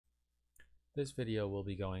This video will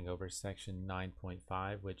be going over section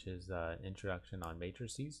 9.5, which is introduction on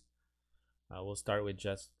matrices. We'll start with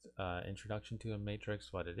just introduction to a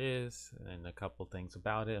matrix, what it is, and a couple things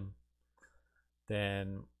about it.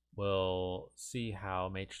 Then we'll see how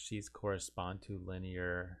matrices correspond to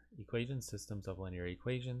linear equations, systems of linear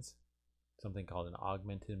equations, something called an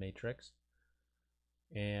augmented matrix.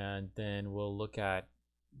 And then we'll look at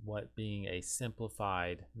what being a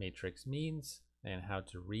simplified matrix means and how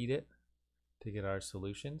to read it to get our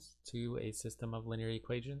solutions to a system of linear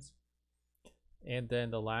equations. And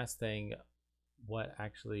then the last thing, what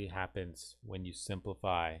actually happens when you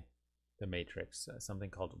simplify the matrix,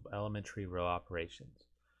 something called elementary row operations.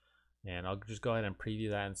 And I'll just go ahead and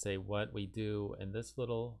preview that and say what we do in this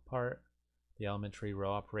little part, the elementary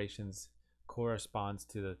row operations, corresponds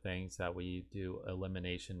to the things that we do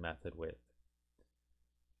elimination method with.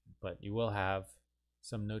 But you will have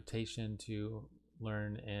some notation to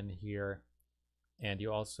learn in here, and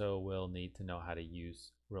you also will need to know how to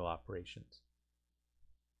use row operations.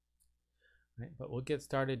 Right, but we'll get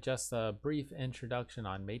started. Just a brief introduction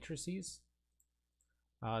on matrices.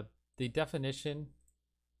 The definition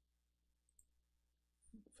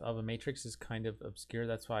of a matrix is kind of obscure.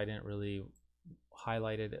 That's why I didn't really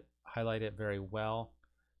highlight it very well,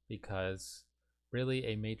 because really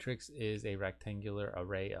a matrix is a rectangular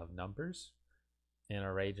array of numbers. An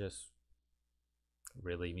array just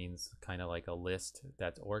really means kind of like a list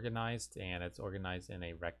that's organized, and it's organized in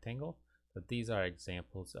a rectangle. But these are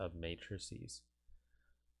examples of matrices.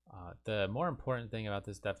 The more important thing about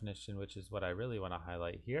this definition, which is what I really want to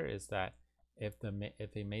highlight here, is that if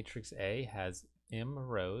a matrix A has m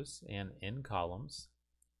rows and n columns,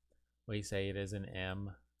 we say it is an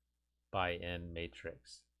m by n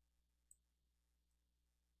matrix.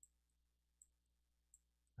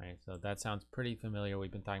 All right, so that sounds pretty familiar. We've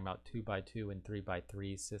been talking about 2 by 2 and 3 by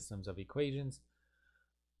 3 systems of equations.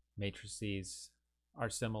 Matrices are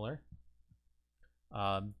similar.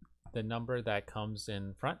 The number that comes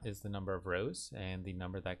in front is the number of rows, and the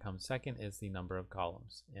number that comes second is the number of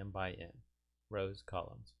columns, m by n, rows,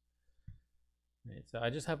 columns. Right, so I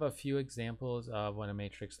just have a few examples of what a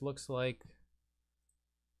matrix looks like.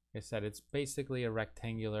 Like I said, it's basically a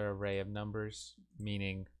rectangular array of numbers,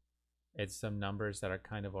 meaning it's some numbers that are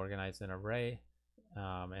kind of organized in an array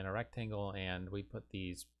in a rectangle, and we put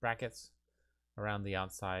these brackets around the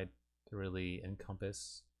outside to really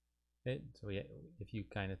encompass it. So if you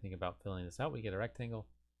kind of think about filling this out, we get a rectangle.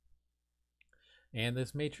 And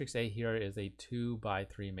this matrix A here is a 2 by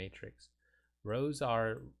 3 matrix. Rows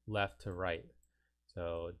are left to right.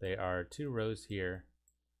 So there are 2 rows here.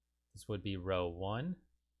 This would be row 1,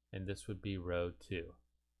 and this would be row 2.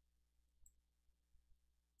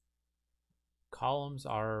 Columns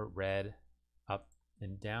are read up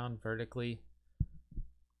and down vertically.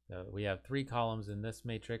 So we have 3 columns in this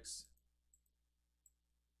matrix,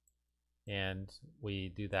 and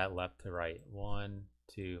we do that left to right. 1,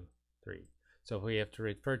 2, 3. So if we have to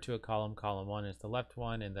refer to a column, column 1 is the left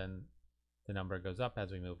one, and then the number goes up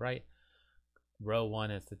as we move right. Row 1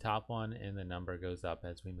 is the top one, and the number goes up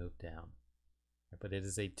as we move down. But it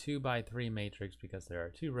is a 2 by 3 matrix because there are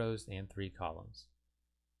 2 rows and 3 columns.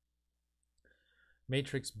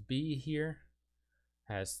 Matrix B here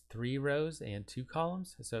has 3 rows and 2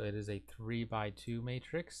 columns, so it is a 3 by 2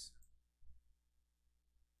 matrix.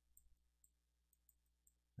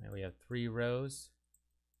 And we have 3 rows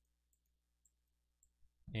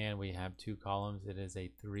and we have 2 columns. It is a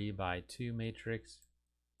 3 by 2 matrix.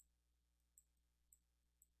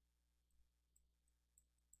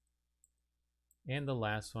 And the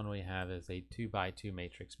last one we have is a 2 by 2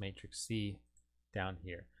 matrix, matrix C down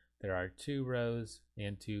here. There are 2 rows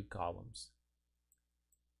and 2 columns.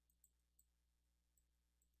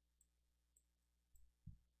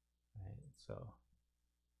 All right, so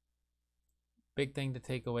big thing to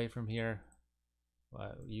take away from here,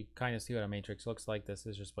 you kind of see what a matrix looks like. This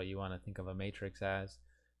is just what you want to think of a matrix as,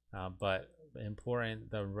 but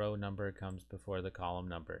important, the row number comes before the column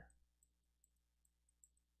number.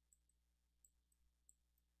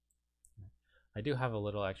 I do have a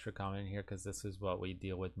little extra comment here because this is what we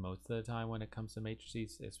deal with most of the time when it comes to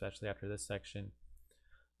matrices, especially after this section,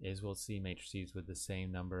 is we'll see matrices with the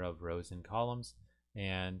same number of rows and columns,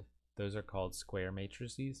 and those are called square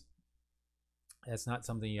matrices. It's not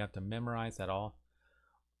something you have to memorize at all.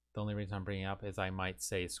 The only reason I'm bringing it up is I might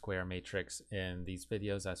say square matrix in these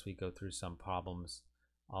videos as we go through some problems.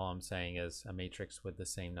 All I'm saying is a matrix with the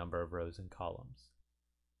same number of rows and columns.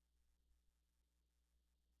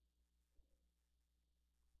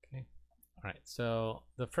 Okay. All right, so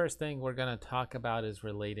the first thing we're going to talk about is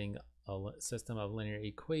relating a system of linear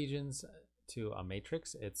equations to a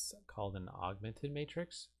matrix. It's called an augmented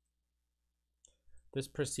matrix. This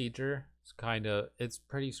procedure is it's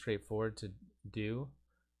pretty straightforward to do,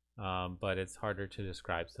 but it's harder to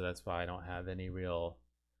describe, so that's why I don't have any real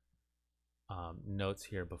notes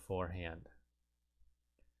here beforehand.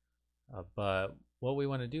 But what we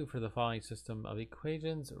want to do for the following system of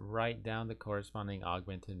equations, write down the corresponding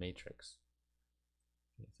augmented matrix.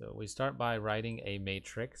 Okay, so we start by writing a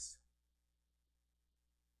matrix.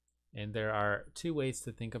 And there are two ways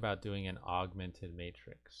to think about doing an augmented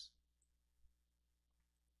matrix.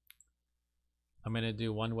 I'm going to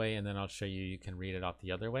do one way and then I'll show you can read it off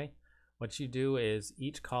the other way. What you do is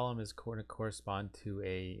each column is going to correspond to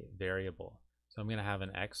a variable. So I'm going to have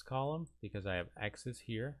an X column because I have X's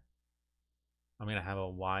here. I'm going to have a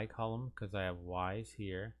Y column because I have Y's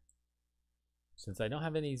here. Since I don't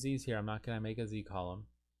have any Z's here, I'm not going to make a Z column.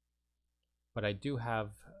 But I do have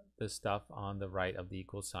the stuff on the right of the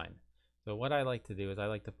equal sign. So what I like to do is I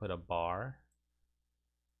like to put a bar.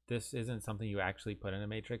 This isn't something you actually put in a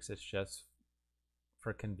matrix. It's just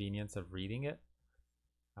for convenience of reading it.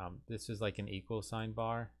 This is like an equal sign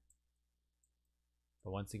bar.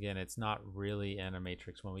 But once again, it's not really in a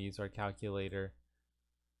matrix. When we use our calculator,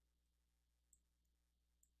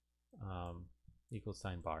 equal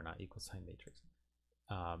sign bar, not equal sign matrix.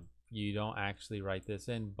 You don't actually write this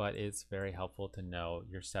in, but it's very helpful to know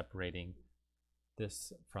you're separating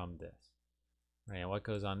this from this. Right, and what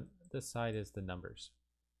goes on this side is the numbers.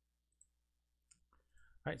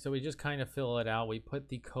 All right, so we just kind of fill it out. We put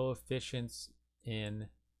the coefficients in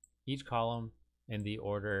each column in the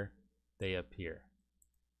order they appear.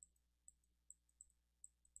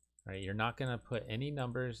 All right, you're not going to put any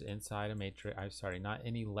numbers inside a matrix. I'm sorry, not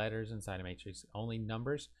any letters inside a matrix, only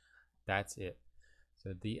numbers. That's it.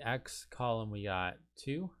 So the X column, we got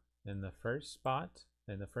 2 in the first spot,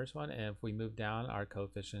 in the first one. And if we move down, our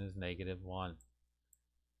coefficient is -1.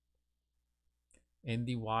 In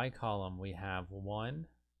the Y column, we have 1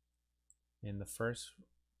 in the first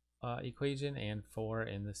equation and 4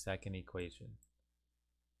 in the second equation.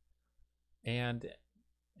 And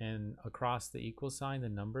across the equal sign, the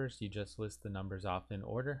numbers, you just list the numbers off in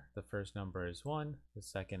order. The first number is 1, the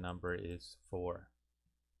second number is 4.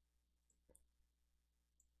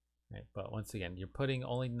 Right, but once again, you're putting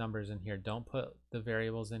only numbers in here. Don't put the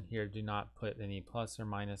variables in here. Do not put any plus or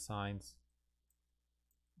minus signs.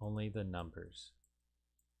 Only the numbers.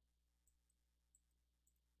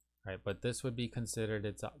 All right, but this would be considered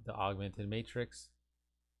the augmented matrix,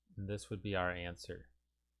 and this would be our answer.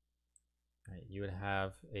 All right, you would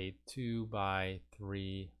have a 2 by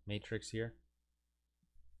 3 matrix here.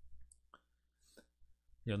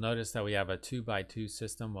 You'll notice that we have a 2 by 2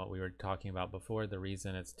 system, what we were talking about before. The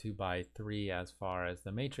reason it's 2 by 3 as far as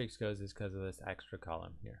the matrix goes is because of this extra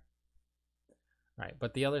column here. All right,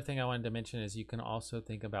 but the other thing I wanted to mention is you can also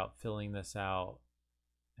think about filling this out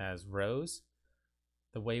as rows.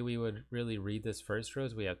 The way we would really read this first row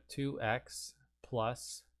is we have 2x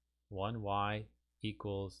plus 1y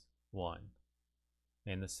equals 1.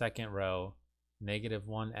 In the second row,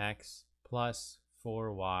 -1x plus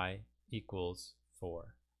 4y equals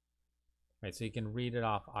 4. Right, so you can read it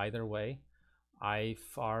off either way. I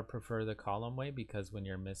far prefer the column way because when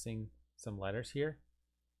you're missing some letters here,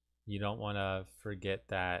 you don't want to forget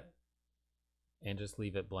that and just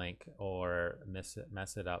leave it blank or mess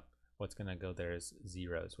it up. What's going to go there is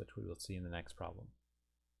zeros, which we will see in the next problem.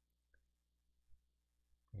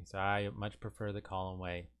 Okay, so I much prefer the column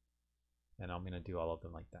way, and I'm going to do all of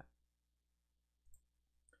them like that.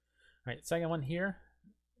 All right, second one here.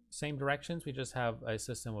 Same directions, we just have a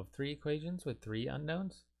system of 3 equations with 3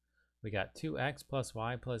 unknowns. We got 2x plus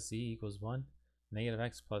y plus z equals 1,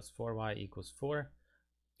 -x plus 4y equals 4,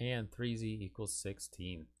 and 3z equals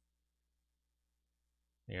 16.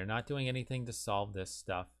 You're not doing anything to solve this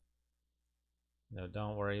stuff. No,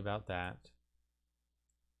 don't worry about that.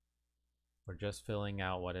 We're just filling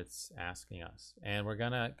out what it's asking us. And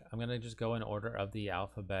I'm gonna just go in order of the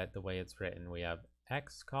alphabet the way it's written. We have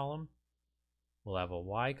X column. We'll have a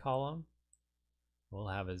Y column, we'll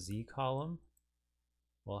have a Z column,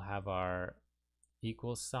 we'll have our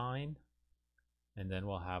equal sign, and then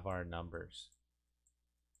we'll have our numbers.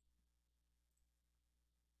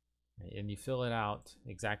 And you fill it out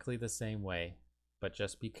exactly the same way, but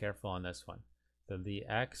just be careful on this one. So the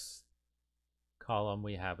X column,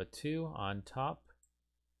 we have a 2 on top,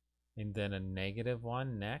 and then a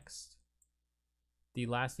 -1 next. The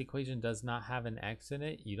last equation does not have an x in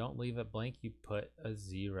it. You don't leave it blank, you put a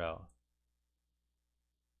 0.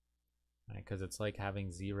 Because it's like having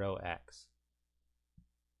 0x.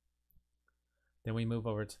 Then we move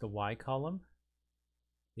over to the y column.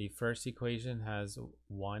 The first equation has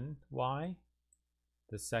 1y.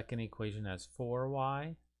 The second equation has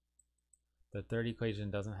 4y. The third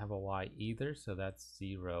equation doesn't have a y either, so that's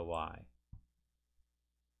 0y.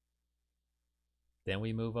 Then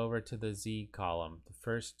we move over to the z column. The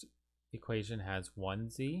first equation has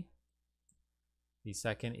 1z. The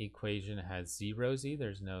second equation has 0z.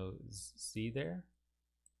 There's no z there.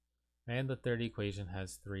 And the third equation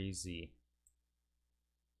has 3z.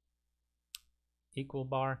 Equal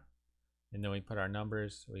bar. And then we put our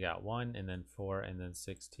numbers. We got 1 and then 4 and then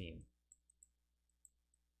 16.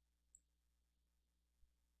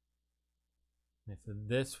 And so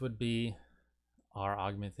this would be our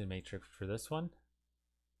augmented matrix for this one.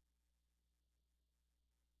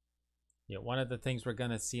 Yeah, one of the things we're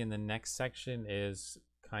going to see in the next section is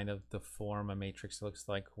kind of the form a matrix looks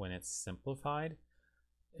like when it's simplified.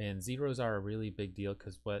 And zeros are a really big deal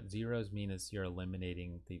because what zeros mean is you're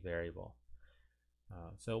eliminating the variable.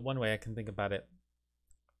 So one way I can think about it,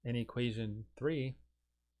 in equation 3,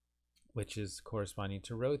 which is corresponding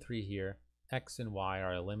to row 3 here, x and y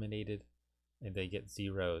are eliminated and they get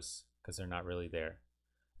zeros because they're not really there.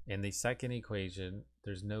 In the second equation,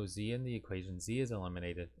 there's no z in the equation. Z is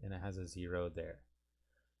eliminated and it has a 0 there.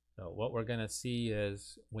 So what we're going to see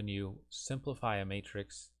is when you simplify a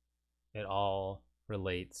matrix, it all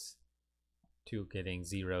relates to getting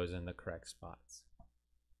zeros in the correct spots.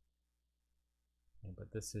 Okay,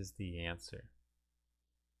 but this is the answer.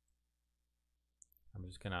 I'm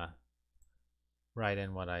just going to write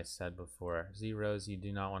in what I said before. Zeros, you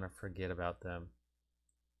do not want to forget about them.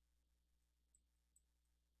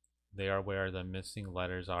 They are where the missing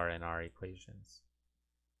letters are in our equations.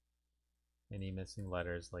 Any missing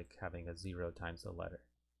letters, like having a 0 times a letter.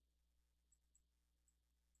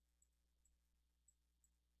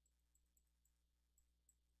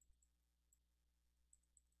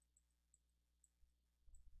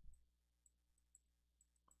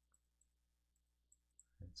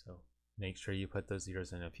 And so make sure you put those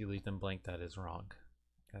zeros in. If you leave them blank, that is wrong.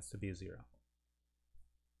 It has to be a 0.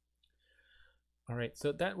 All right,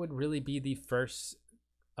 so that would really be the first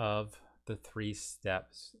of the 3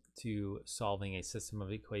 steps to solving a system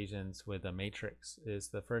of equations with a matrix. Is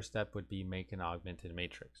the first step would be make an augmented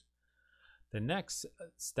matrix. The next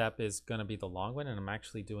step is going to be the long one, and I'm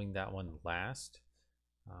actually doing that one last.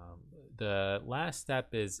 The last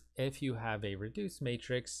step is if you have a reduced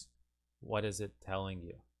matrix, what is it telling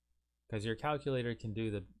you? Because your calculator can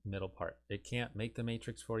do the middle part. It can't make the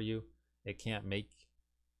matrix for you. It can't make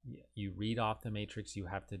you read off the matrix. You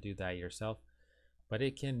have to do that yourself. But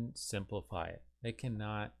it can simplify it. It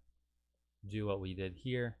cannot do what we did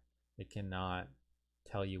here. It cannot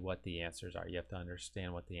tell you what the answers are. You have to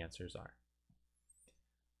understand what the answers are.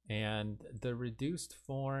 And the reduced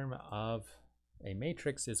form of a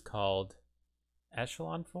matrix is called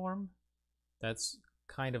echelon form. That's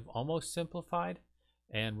kind of almost simplified.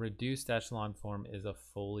 And reduced echelon form is a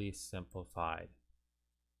fully simplified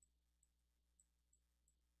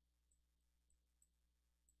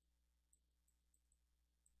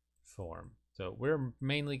form. So we're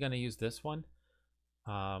mainly going to use this one.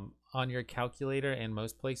 On your calculator in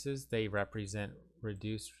most places, they represent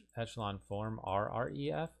reduced echelon form,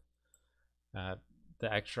 RREF. The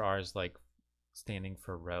extra R is like standing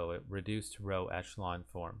for row, reduced row echelon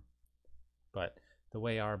form. But the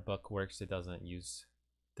way our book works, it doesn't use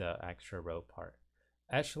the extra row part.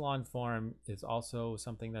 Echelon form is also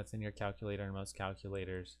something that's in your calculator in most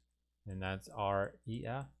calculators, and that's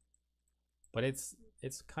REF. But it's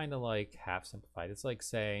kind of like half simplified. It's like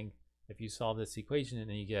saying if you solve this equation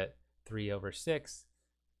and you get 3/6,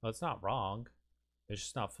 well, it's not wrong. It's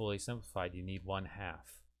just not fully simplified. You need 1/2.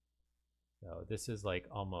 So this is like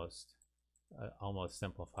almost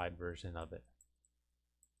simplified version of it.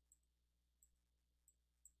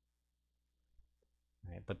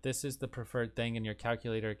 All right, but this is the preferred thing, and your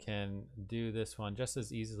calculator can do this one just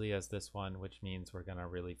as easily as this one, which means we're going to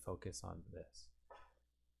really focus on this.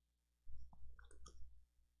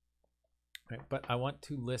 All right, but I want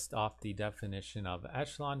to list off the definition of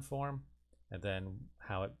echelon form and then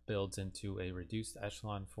how it builds into a reduced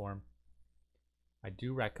echelon form. I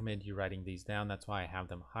do recommend you writing these down. That's why I have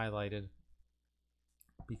them highlighted,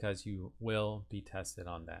 because you will be tested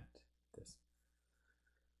on that.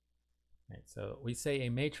 Right, so we say a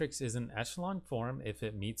matrix is an echelon form if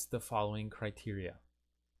it meets the following criteria.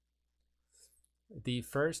 The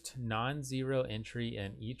first non-zero entry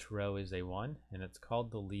in each row is a 1, and it's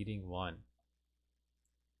called the leading one.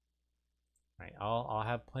 Right, I'll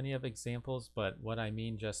have plenty of examples, but what I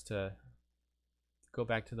mean, just to go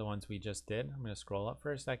back to the ones we just did, I'm going to scroll up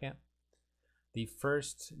for a second. The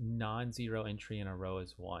first non-zero entry in a row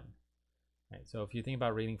is 1. Right, so if you think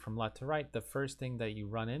about reading from left to right, the first thing that you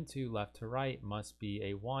run into left to right must be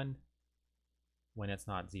a 1 when it's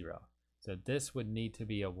not 0. So this would need to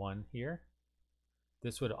be a 1 here.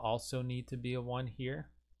 This would also need to be a 1 here.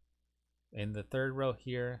 In the third row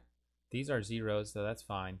here, these are zeros, so that's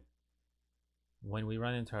fine. When we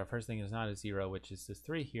run into our first thing is not a 0, which is this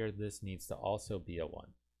 3 here, this needs to also be a 1.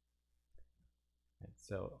 Right,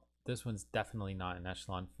 so this one's definitely not an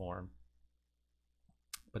echelon form,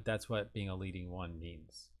 but that's what being a leading 1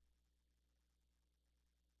 means.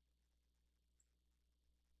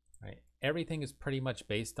 Right, everything is pretty much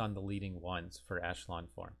based on the leading 1s for echelon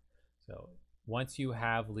form. So once you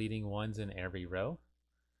have leading 1s in every row,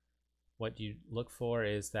 what you look for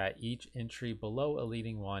is that each entry below a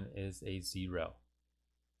leading 1 is a 0.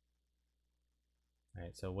 All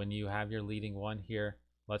right, so when you have your leading 1 here,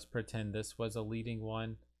 let's pretend this was a leading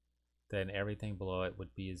 1, then everything below it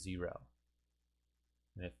would be a 0.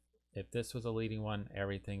 And if this was a leading 1,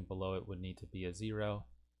 everything below it would need to be a 0,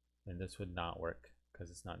 and this would not work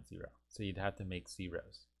because it's not 0. So you'd have to make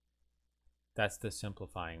zeros. That's the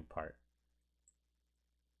simplifying part.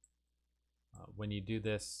 When you do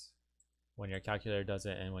this, when your calculator does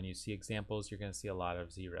it, and when you see examples, you're going to see a lot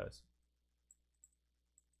of zeros.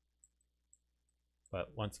 But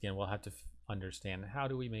once again, we'll have to understand how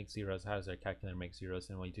do we make zeros, how does our calculator make zeros,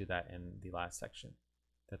 and we do that in the last section.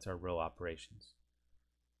 That's our row operations.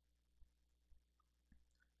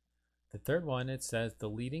 The third one, it says the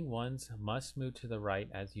leading 1s must move to the right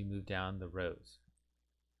as you move down the rows.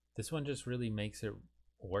 This one just really makes it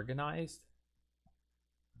organized.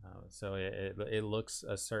 So it looks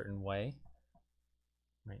a certain way.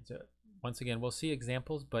 Right, so once again, we'll see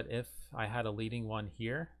examples, but if I had a leading 1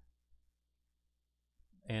 here,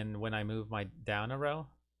 and when I move my down a row,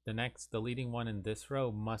 the leading 1 in this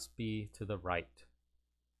row must be to the right.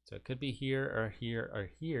 So it could be here or here or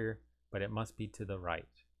here, but it must be to the right.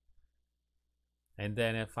 And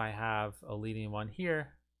then if I have a leading 1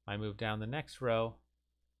 here, I move down the next row,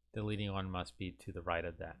 the leading 1 must be to the right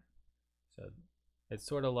of that. So it's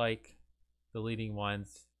sort of like the leading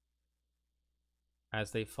 1s,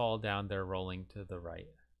 as they fall down, they're rolling to the right.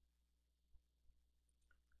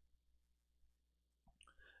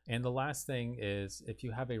 And the last thing is, if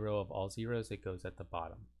you have a row of all zeros, it goes at the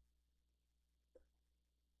bottom.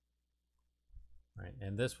 Right,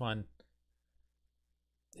 and this one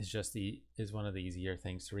is one of the easier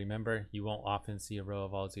things to remember. You won't often see a row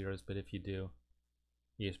of all zeros, but if you do,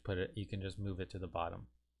 you can just move it to the bottom.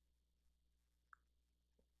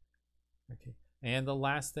 Okay, and the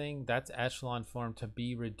last thing, that's echelon form. To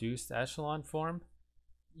be reduced echelon form,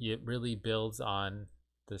 it really builds on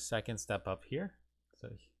the second step up here. So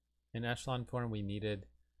in echelon form, we needed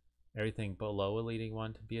everything below a leading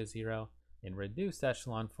 1 to be a 0. In reduced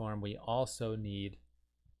echelon form, we also need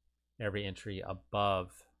every entry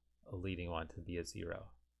above a leading 1 to be a 0.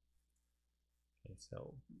 Okay,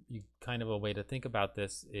 so kind of a way to think about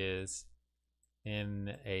this is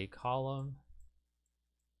in a column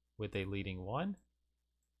with a leading 1,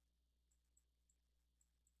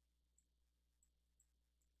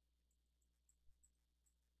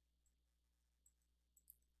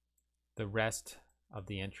 the rest of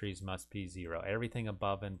the entries must be 0. Everything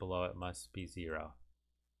above and below it must be 0.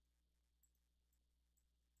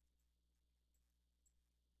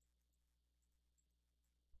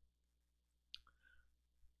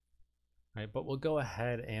 All right, but we'll go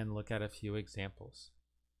ahead and look at a few examples.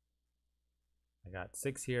 I got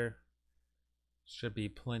 6 here. Should be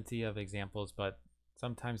plenty of examples, but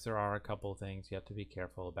sometimes there are a couple things you have to be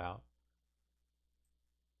careful about.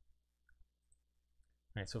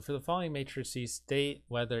 All right, so for the following matrices, state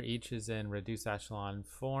whether each is in reduced echelon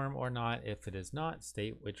form or not. If it is not,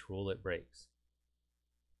 state which rule it breaks.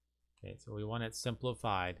 Okay, so we want it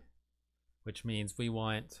simplified, which means we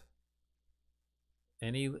want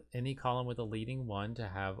any column with a leading 1 to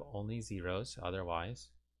have only zeros. Otherwise,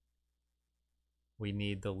 we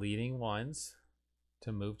need the leading 1s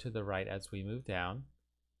to move to the right as we move down,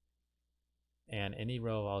 and any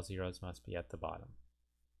row of all zeros must be at the bottom.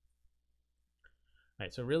 All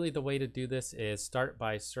right, so really the way to do this is start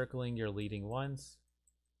by circling your leading 1s.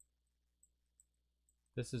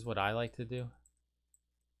 This is what I like to do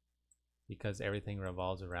because everything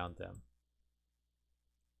revolves around them.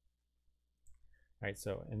 All right,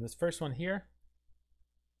 so in this first one here,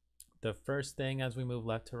 the first thing as we move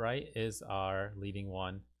left to right is our leading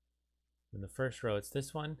 1. In the first row, it's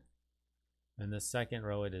this one. In the second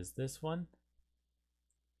row, it is this one.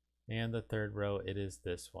 And the third row, it is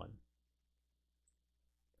this one.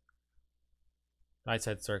 I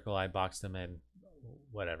said circle, I boxed them in,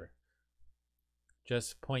 whatever.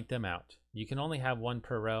 just point them out. You can only have one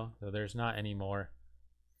per row, so there's not any more.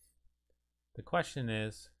 The question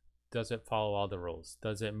is, does it follow all the rules?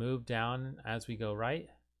 Does it move down as we go right?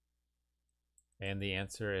 And the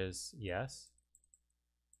answer is yes.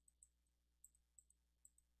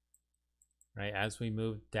 Right, as we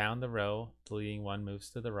move down the row, the leading one moves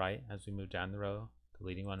to the right. As we move down the row, the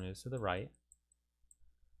leading one moves to the right.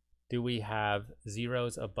 Do we have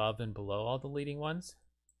zeros above and below all the leading ones?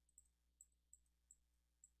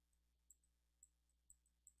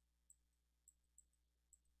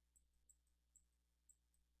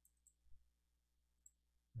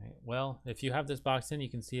 Right, well, if you have this box in, you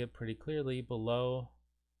can see it pretty clearly. Below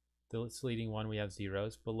this leading one, we have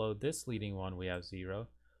zeros. Below this leading one, we have 0.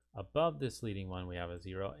 Above this leading one, we have a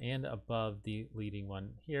 0. And above the leading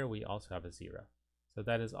one here, we also have a 0. So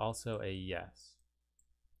that is also a yes.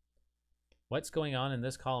 What's going on in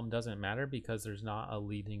this column doesn't matter because there's not a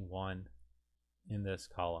leading one in this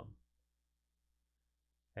column.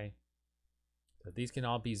 Okay. So these can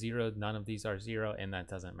all be 0. None of these are 0, and that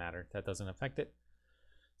doesn't matter. That doesn't affect it.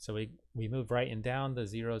 So we move right and down. The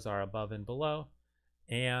zeros are above and below.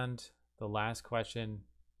 And the last question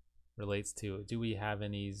relates to, do we have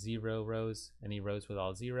any 0 rows? Any rows with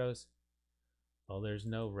all zeros? Well, there's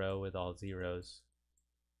no row with all zeros.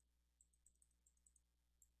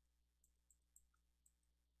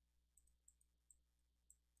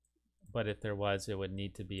 But if there was, it would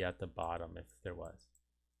need to be at the bottom if there was.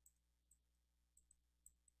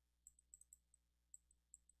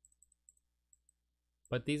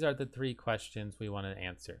 But these are the 3 questions we want to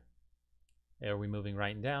answer. Are we moving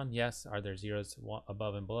right and down? Yes. Are there zeros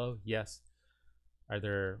above and below? Yes. Are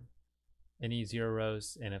there any 0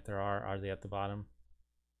 rows? And if there are they at the bottom?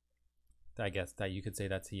 I guess that you could say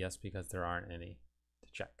that's a yes because there aren't any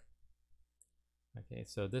to check. Okay,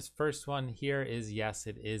 so this first one here is yes,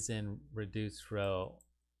 it is in reduced row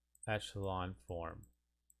echelon form,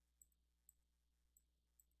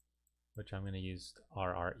 which I'm going to use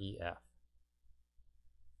RREF.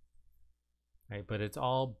 Right, but it's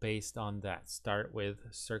all based on that. Start with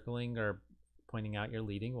circling or pointing out your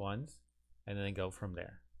leading ones, and then go from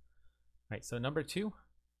there. Right, so number 2,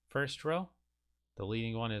 first row, the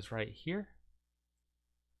leading one is right here.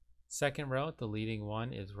 Second row, the leading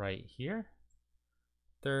one is right here.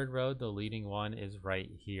 Third row, the leading one is right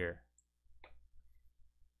here.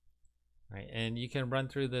 Right, and you can run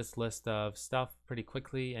through this list of stuff pretty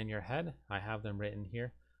quickly in your head. I have them written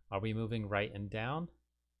here. Are we moving right and down?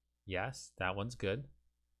 Yes, that one's good.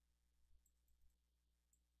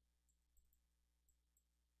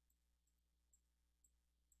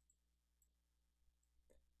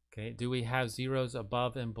 Okay, do we have zeros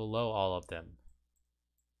above and below all of them?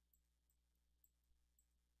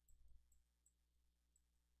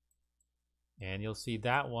 And you'll see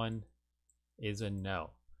that one is a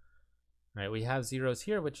no. Right, we have zeros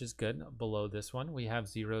here, which is good. Below this one, we have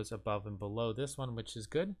zeros above and below this one, which is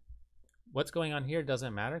good. What's going on here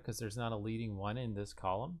doesn't matter because there's not a leading one in this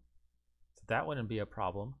column. So that wouldn't be a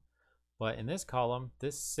problem. But in this column,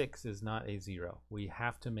 this 6 is not a 0. We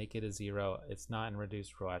have to make it a 0. It's not in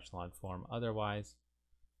reduced row echelon form. Otherwise,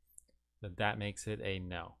 that makes it a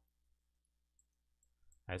no.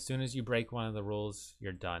 As soon as you break one of the rules,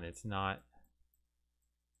 you're done. It's not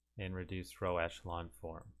in reduced row echelon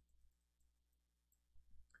form.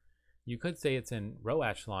 You could say it's in row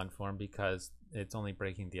echelon form because it's only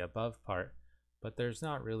breaking the above part, but there's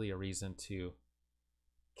not really a reason to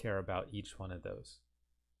care about each one of those.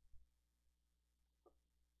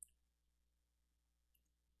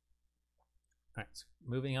 All right, so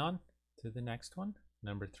moving on to the next one,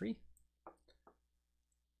 number 3.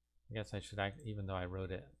 I guess I should, even though I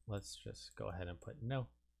wrote it, let's just go ahead and put no.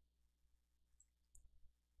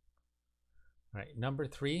 All right, number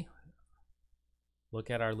 3. Look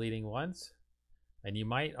at our leading ones, and you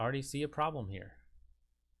might already see a problem here.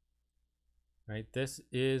 Right, this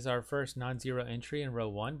is our first non-zero entry in row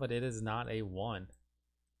 1, but it is not a 1.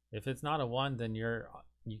 If it's not a 1, then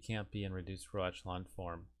you can't be in reduced row echelon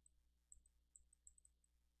form.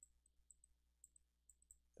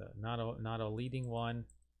 So not a leading one,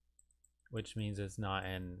 which means it's not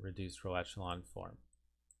in reduced row echelon form.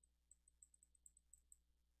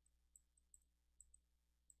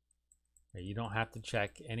 You don't have to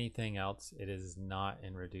check anything else. It is not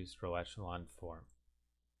in reduced row echelon form.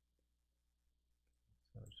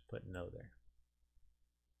 So I'll just put no there.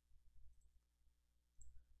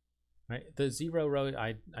 Right, the 0 row,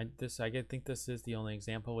 I think this is the only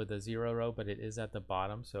example with the 0 row, but it is at the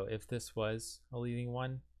bottom. So if this was a leading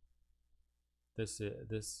one, this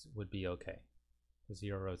would be okay. The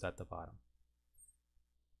 0 row is at the bottom.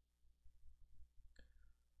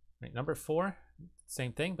 Right, number 4,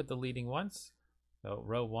 Same thing, but the leading ones. So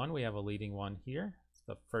row 1, we have a leading one here. It's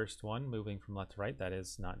the first one moving from left to right. That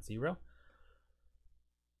is not 0.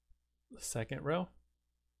 The second row,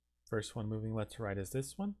 first one moving left to right is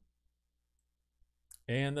this one.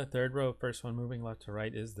 And the third row, first one moving left to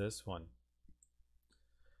right is this one.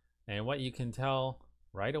 And what you can tell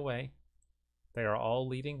right away, they are all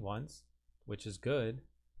leading ones, which is good,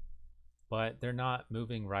 but they're not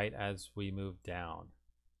moving right as we move down.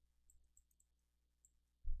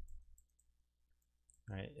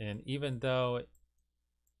 Right, and even though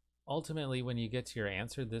ultimately when you get to your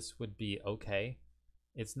answer, this would be okay,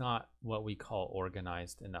 it's not what we call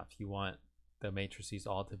organized enough. You want the matrices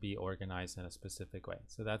all to be organized in a specific way.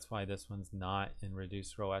 So that's why this one's not in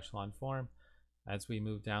reduced row echelon form. As we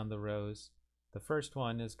move down the rows, the first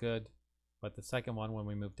one is good, but the second one, when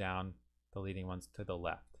we move down, the leading one's to the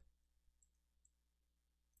left.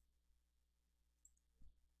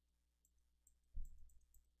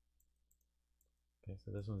 Okay,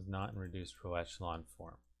 so this one's not in reduced row echelon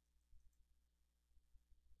form.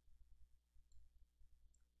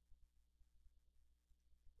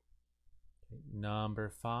 Okay, number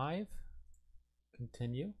 5,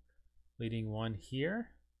 continue. Leading one here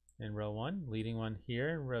in row 1, leading one here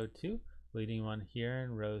in row 2, leading one here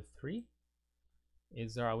in row 3.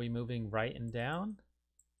 Are we moving right and down?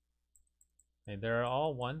 Okay, they're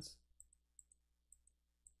all ones.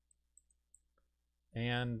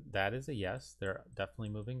 And that is a yes, they're definitely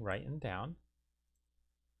moving right and down.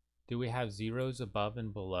 Do we have zeros above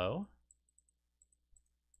and below?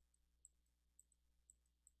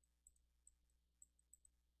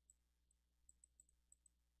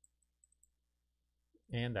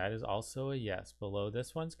 And that is also a yes. Below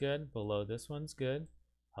this one's good, below this one's good,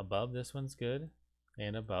 above this one's good,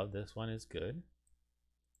 and above this one is good.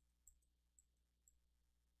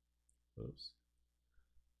 Oops.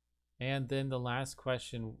 And then the last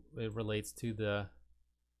question, it relates to the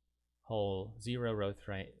whole 0 row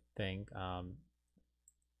thing.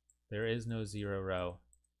 There is no 0 row.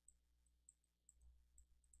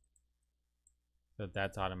 So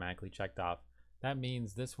that's automatically checked off. That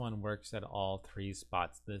means this one works at all 3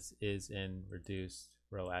 spots. This is in reduced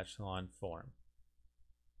row echelon form.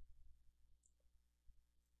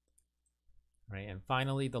 All right, and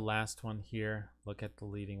finally the last one here, look at the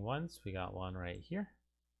leading ones. We got one right here.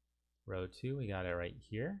 Row 2, we got it right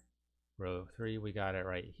here. Row 3, we got it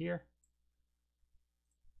right here.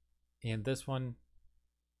 And this one,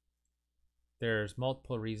 there's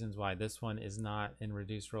multiple reasons why this one is not in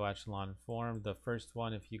reduced row echelon form. The first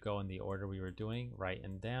one, if you go in the order we were doing, right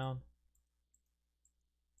and down,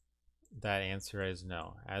 that answer is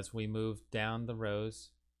no. As we move down the rows,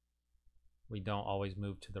 we don't always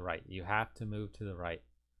move to the right. You have to move to the right.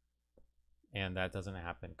 And that doesn't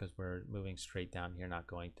happen because we're moving straight down here, not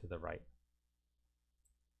going to the right.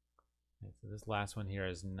 Okay, so this last one here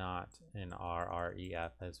is not in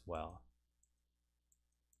RREF as well.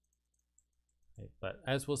 Okay, but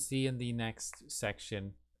as we'll see in the next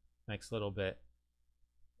section, next little bit,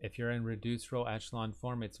 if you're in reduced row echelon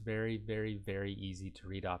form, it's very, very, very easy to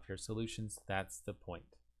read off your solutions. That's the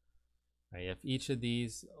point. Right, if each of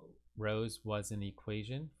these rows was an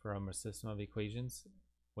equation from a system of equations,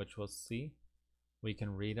 which we'll see, we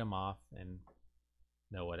can read them off and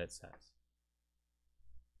know what it says.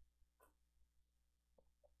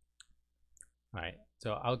 All right,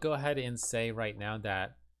 so I'll go ahead and say right now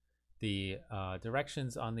that the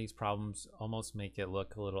directions on these problems almost make it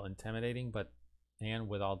look a little intimidating, and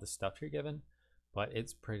with all the stuff you're given, but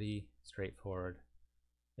it's pretty straightforward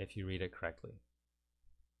if you read it correctly.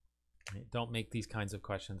 Right, don't make these kinds of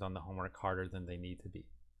questions on the homework harder than they need to be.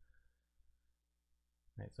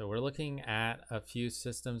 Right, so we're looking at a few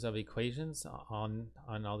systems of equations on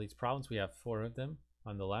all these problems. We have 4 of them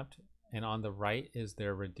on the left, and on the right is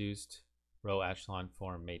their reduced row echelon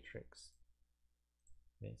form matrix.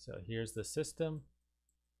 Okay, so here's the system,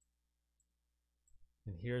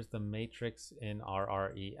 and here's the matrix in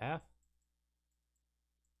RREF.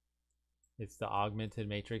 It's the augmented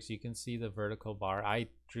matrix. You can see the vertical bar. I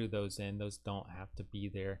drew those in. Those don't have to be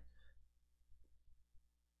there.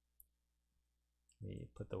 Let me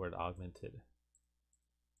put the word augmented.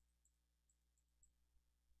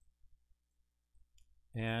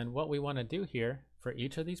 And what we want to do here for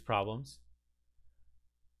each of these problems,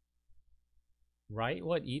 write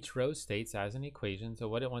what each row states as an equation. So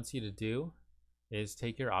what it wants you to do is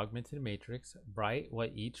take your augmented matrix, write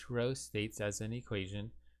what each row states as an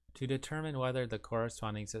equation to determine whether the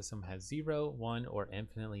corresponding system has 0, 1, or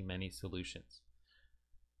infinitely many solutions.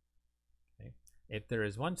 Okay. If there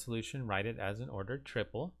is one solution, write it as an ordered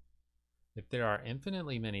triple. If there are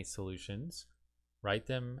infinitely many solutions, write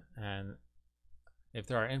them and If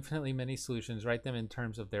there are infinitely many solutions, write them in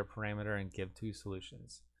terms of their parameter and give 2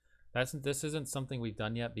 solutions. This isn't something we've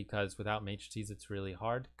done yet because without matrices it's really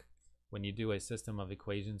hard. When you do a system of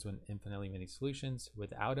equations with infinitely many solutions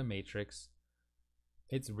without a matrix,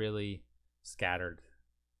 it's really scattered.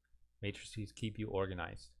 Matrices keep you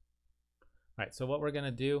organized. All right, so what we're going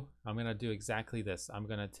to do, I'm going to do exactly this. I'm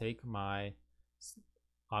going to take my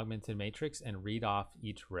augmented matrix and read off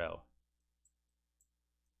each row.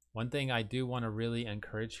 One thing I do want to really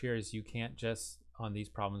encourage here is you can't just on these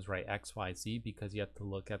problems write X, Y, Z because you have to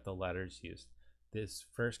look at the letters used. This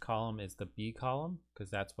first column is the B column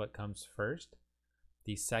because that's what comes first.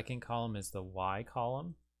 The second column is the Y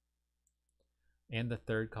column. And the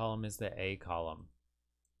third column is the A column.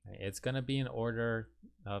 It's going to be in order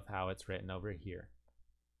of how it's written over here.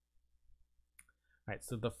 All right,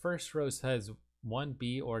 so the first row says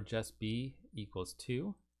 1B or just B equals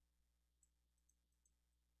 2.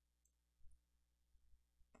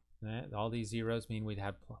 All these zeros mean we'd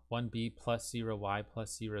have 1B plus 0Y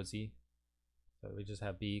plus 0Z. So we just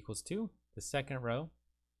have B equals 2. The second row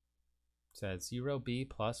says 0B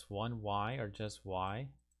plus 1Y or just Y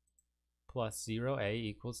plus 0A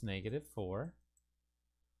equals -4.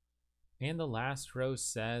 And the last row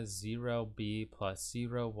says 0B plus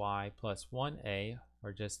 0Y plus 1A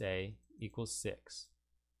or just A equals 6.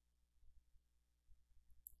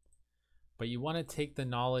 But you want to take the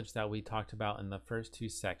knowledge that we talked about in the first 2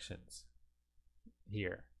 sections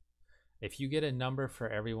here. If you get a number for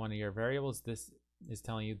every one of your variables, this is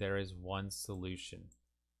telling you there is one solution.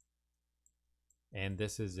 And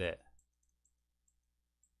this is it.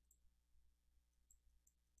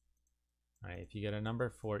 All right, if you get a number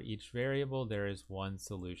for each variable, there is one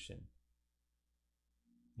solution.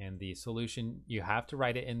 And the solution, you have to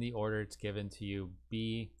write it in the order it's given to you.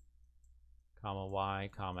 B, comma, Y,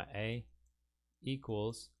 comma, A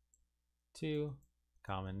equals 2,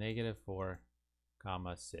 comma, -4,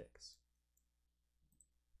 comma, 6.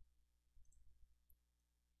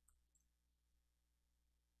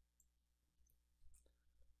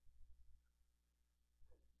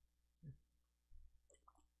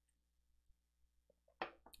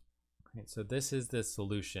 Okay, so this is the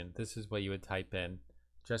solution. This is what you would type in.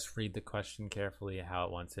 Just read the question carefully how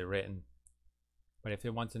it wants it written. But if it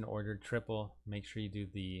wants an ordered triple, make sure you do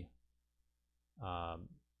the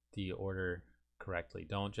order correctly.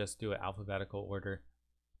 Don't just do it alphabetical order.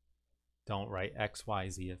 Don't write X, Y,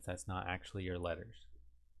 Z if that's not actually your letters.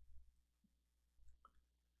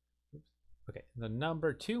 Okay, the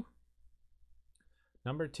number 2.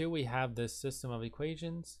 Number 2, we have this system of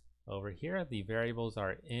equations. Over here, the variables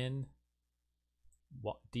are in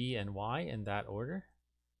D and Y in that order.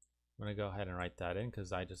 I'm going to go ahead and write that in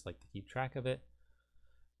because I just like to keep track of it.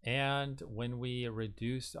 And when we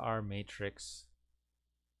reduce our matrix,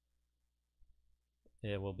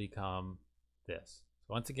 it will become this.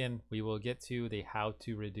 So once again, we will get to the how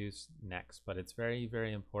to reduce next, but it's very,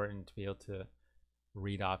 very important to be able to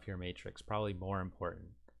read off your matrix. Probably more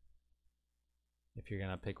important if you're going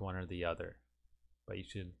to pick one or the other, but you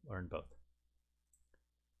should learn both.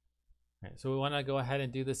 All right, so we want to go ahead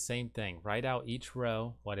and do the same thing. Write out each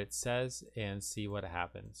row, what it says, and see what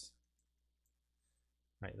happens.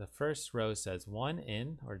 All right, the first row says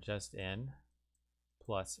 1n or just n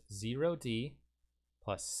plus 0d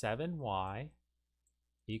plus 7y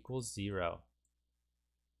equals 0.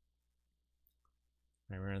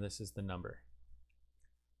 Remember, this is the number.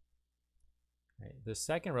 All right, the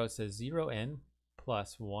second row says 0n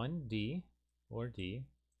plus 1d or d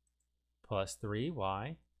plus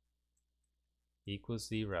 3y equals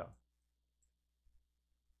 0.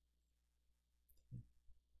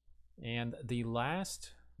 And the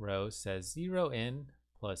last row says 0n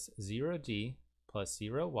plus 0d plus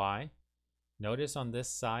 0y. Notice on this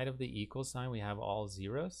side of the equal sign we have all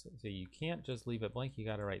zeros, so you can't just leave it blank. You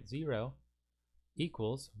got to write 0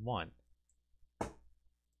 equals 1.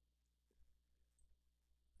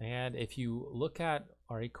 And if you look at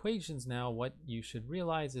our equations now, what you should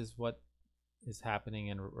realize is what is happening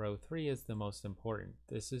in row 3 is the most important.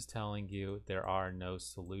 This is telling you there are no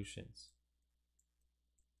solutions.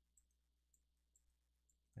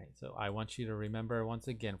 Right, so I want you to remember once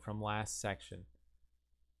again from last section.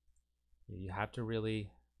 You have to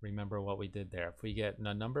really remember what we did there. If we get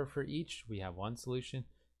a number for each, we have one solution.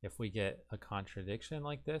 If we get a contradiction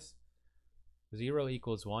like this, 0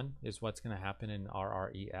 equals 1 is what's going to happen in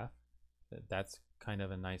RREF. That's kind of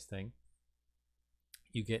a nice thing.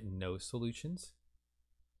 You get no solutions.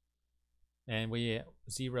 And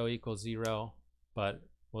 0 equals 0, but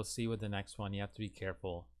we'll see with the next one. You have to be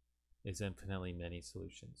careful. Is infinitely many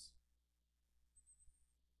solutions.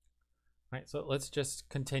 All right, so let's just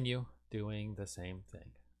continue. doing the same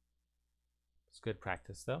thing. It's good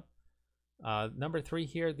practice though. Number 3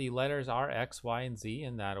 here, the letters are X, Y, and Z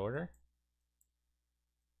in that order.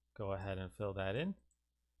 Go ahead and fill that in.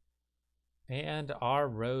 And our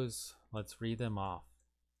rows, let's read them off.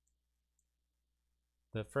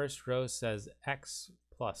 The first row says X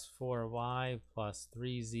plus 4Y plus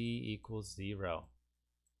 3Z equals 0.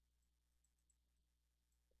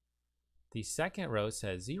 The second row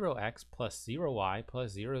says 0x plus 0y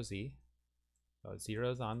plus 0z. So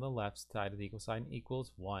 0 is on the left side of the equal sign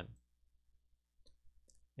equals 1.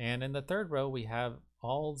 And in the third row, we have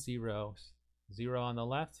all zeros. 0 on the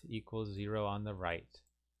left equals 0 on the right.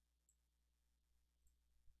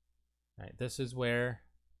 All right, this is where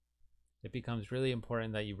it becomes really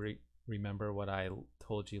important that you remember what I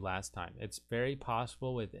told you last time. It's very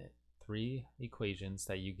possible with 3 equations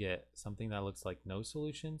that you get something that looks like no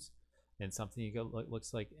solutions and something you get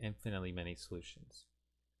looks like infinitely many solutions.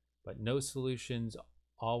 But no solutions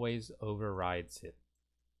always overrides it.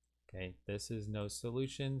 Okay, this is no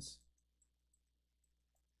solutions.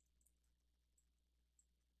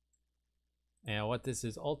 And what this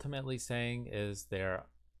is ultimately saying is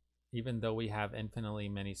even though we have infinitely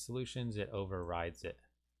many solutions, it overrides it.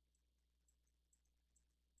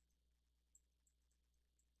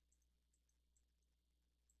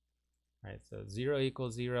 All right, so 0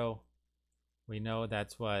 equals 0. We know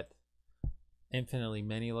that's what infinitely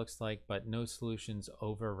many looks like, but no solutions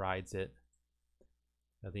overrides it.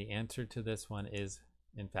 So the answer to this one is,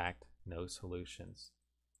 in fact, no solutions.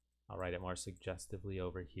 I'll write it more suggestively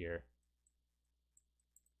over here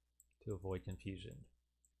to avoid confusion.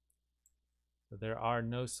 So there are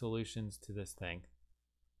no solutions to this thing.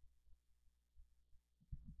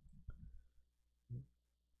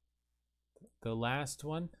 The last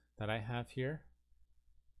one that I have here,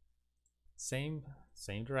 same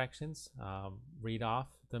directions. Read off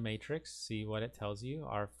the matrix, see what it tells you.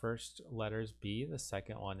 Our first letter is B, the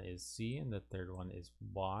second one is Z, and the third one is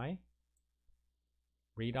Y.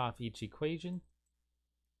 Read off each equation.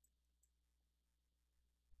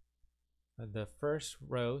 The first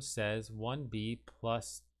row says 1b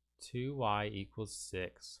plus 2y equals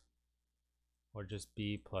 6, or just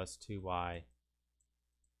b plus 2y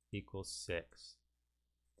equals 6.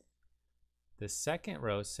 The second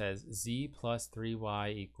row says z plus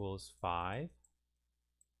 3y equals 5.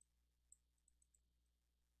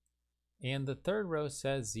 And the third row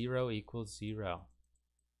says 0 equals 0.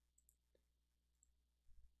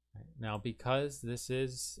 Now, because this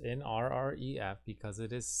is in RREF, because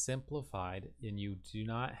it is simplified and you do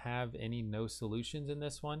not have any no solutions in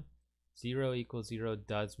this one, 0 equals 0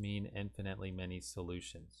 does mean infinitely many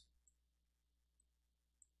solutions.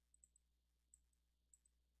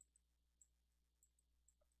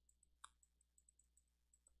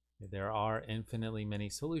 There are infinitely many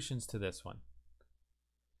solutions to this one.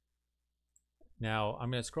 Now, I'm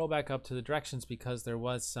going to scroll back up to the directions because there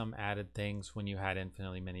was some added things when you had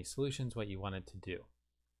infinitely many solutions, what you wanted to do.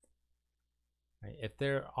 Right, if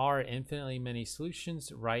there are infinitely many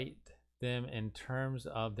solutions, write them in terms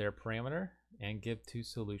of their parameter and give 2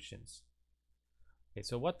 solutions. Okay,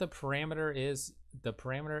 so what the parameter is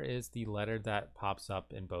the letter that pops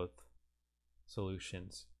up in both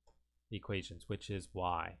solutions equations, which is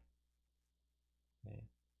y. Okay.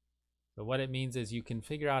 So what it means is you can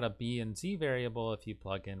figure out a b and z variable if you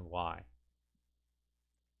plug in y.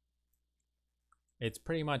 It's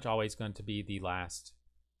pretty much always going to be the last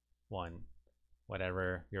one,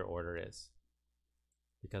 whatever your order is,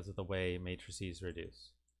 because of the way matrices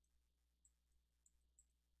reduce.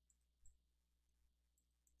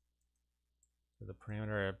 So the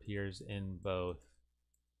parameter appears in both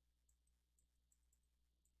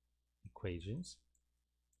equations.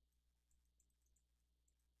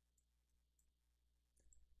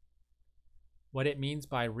 What it means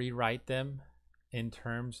by rewrite them in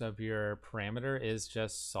terms of your parameter is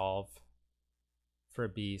just solve for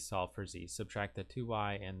b, solve for z. Subtract the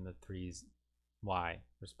 2y and the 3y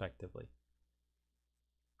respectively.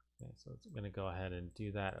 Okay, so I'm going to go ahead and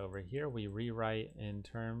do that over here. We rewrite in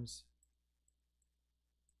terms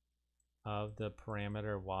of the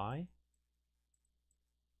parameter y.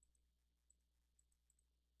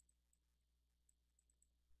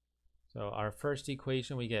 So our first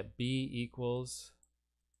equation, we get b equals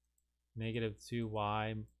negative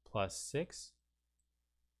 2y plus 6.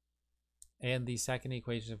 And the second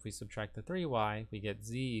equation, if we subtract the 3y, we get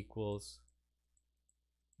z equals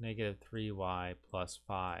negative 3y plus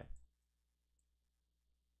 5.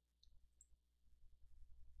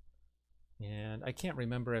 And I can't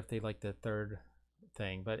remember if they like the third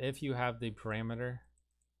thing, but if you have the parameter,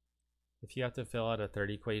 if you have to fill out a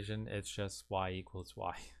third equation, it's just y equals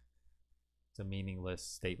y. it's a meaningless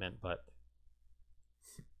statement, but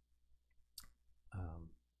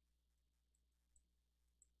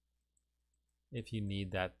if you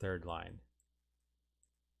need that third line.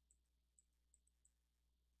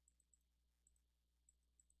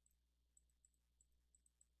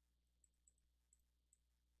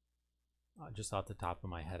 Just off the top of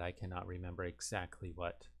my head, I cannot remember exactly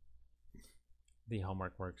what the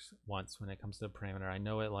homework works wants when it comes to the parameter. I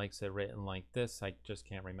know it likes it written like this. I just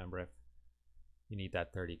can't remember if you need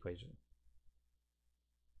that third equation.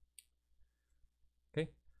 Okay.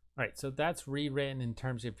 All right, so that's rewritten in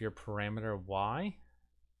terms of your parameter y,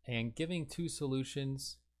 and giving two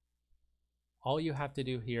solutions. All you have to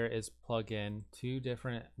do here is plug in two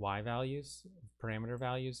different y values, parameter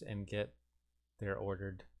values, and get their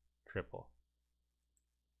ordered triple.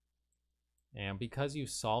 And because you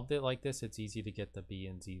solved it like this, it's easy to get the b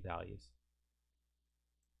and z values.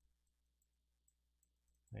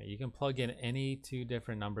 Right, you can plug in any two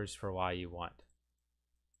different numbers for y you want.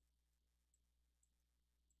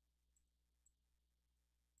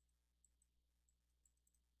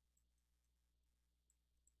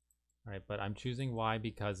 All right, but I'm choosing y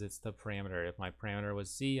because it's the parameter. If my parameter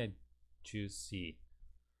was z, I'd choose c.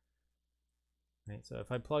 Right, so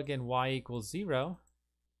if I plug in y equals 0,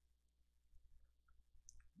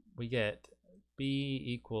 we get b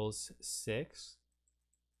equals 6.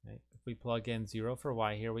 Right? If we plug in 0 for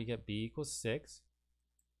y here, we get b equals 6.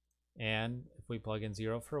 And if we plug in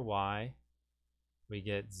 0 for y, we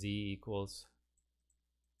get z equals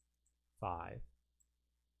 5.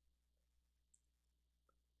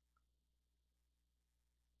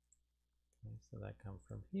 Okay, so that comes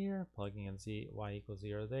from here, plugging in y equals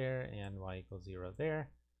 0 there, and y equals 0 there.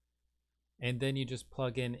 And then you just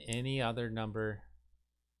plug in any other number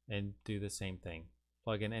and do the same thing.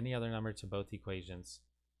 Plug in any other number to both equations.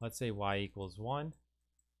 Let's say y equals 1. If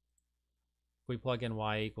we plug in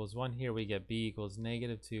y equals 1 here, we get b equals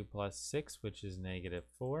 -2 plus 6, which is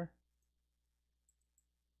 -4.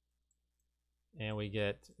 And we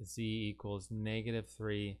get z equals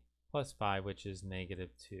 -3 plus 5, which is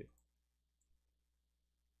 -2.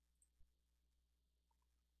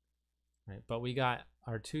 Right, but we got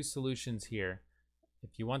our two solutions here.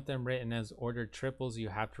 If you want them written as ordered triples, you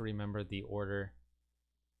have to remember the order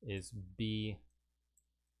is b,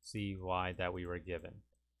 c, y that we were given.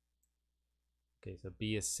 Okay, so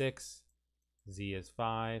b is 6, z is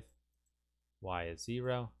 5, y is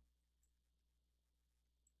 0.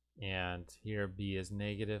 And here b is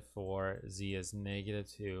 -4, z is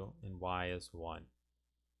 -2, and y is 1.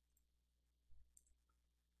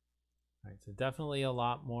 All right, so definitely a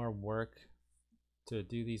lot more work to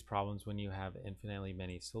do these problems when you have infinitely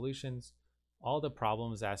many solutions. All the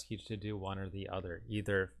problems ask you to do one or the other,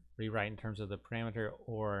 either rewrite in terms of the parameter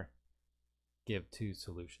or give two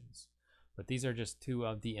solutions. But these are just two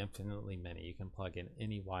of the infinitely many. You can plug in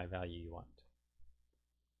any y value you want.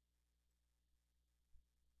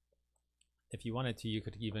 If you wanted to, you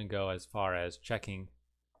could even go as far as checking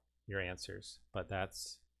your answers, but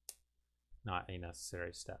that's not a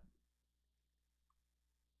necessary step.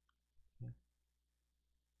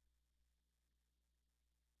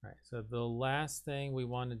 All right, so the last thing we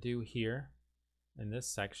want to do here in this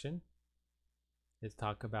section is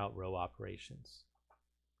talk about row operations.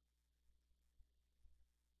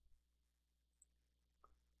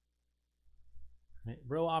 Right,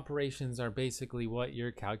 row operations are basically what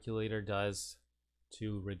your calculator does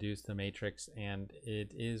to reduce the matrix, and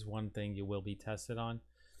it is one thing you will be tested on.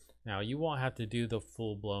 Now, you won't have to do the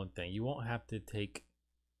full-blown thing. You won't have to take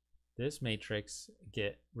this matrix,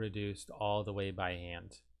 get reduced all the way by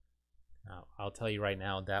hand. Now, I'll tell you right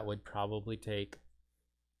now, that would probably take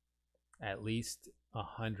at least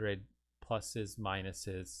 100 pluses,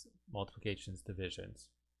 minuses, multiplications,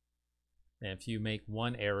 divisions. And if you make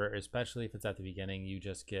one error, especially if it's at the beginning, you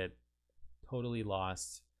just get totally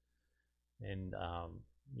lost, and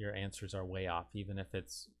your answers are way off, even if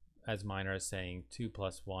it's as minor as saying 2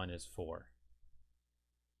 plus 1 is 4.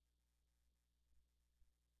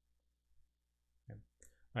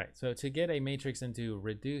 All right, so to get a matrix into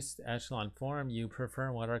reduced echelon form, you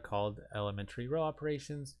perform what are called elementary row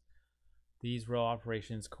operations. These row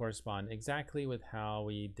operations correspond exactly with how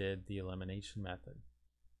we did the elimination method.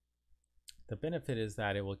 The benefit is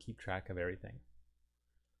that it will keep track of everything.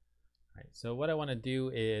 All right, so what I want to do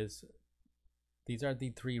is, these are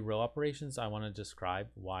the three row operations. I want to describe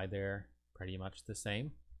why they're pretty much the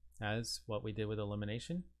same as what we did with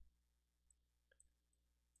elimination.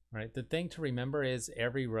 All right, the thing to remember is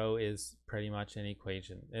every row is pretty much an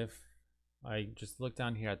equation. If I just look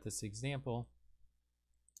down here at this example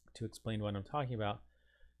to explain what I'm talking about,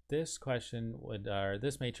 this question would, or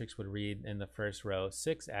this matrix would read in the first row,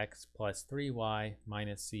 6x plus 3y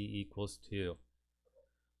minus c equals 2.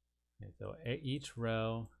 Okay, so each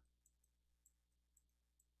row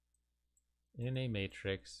in a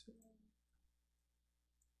matrix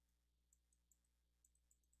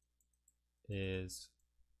is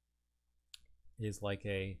like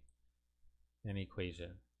an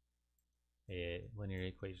equation, a linear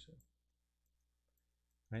equation.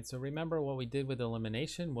 Right, so remember what we did with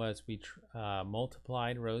elimination was we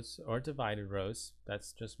multiplied rows or divided rows,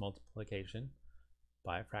 that's just multiplication,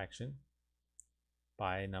 by a fraction,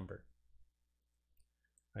 by a number.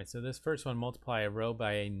 All right, so this first one, multiply a row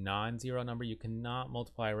by a non-zero number. You cannot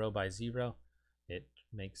multiply a row by 0. It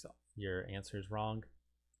makes your answers wrong.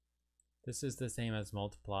 This is the same as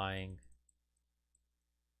multiplying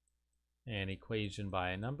an equation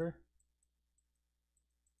by a number.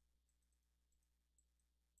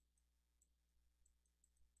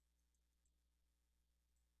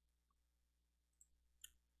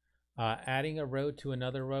 Adding a row to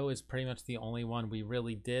another row is pretty much the only one we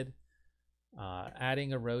really did.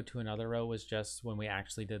 Adding a row to another row was just when we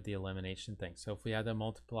actually did the elimination thing. So if we had to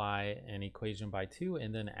multiply an equation by 2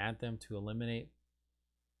 and then add them to eliminate,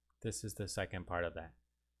 this is the second part of that.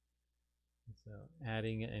 So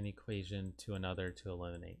adding an equation to another to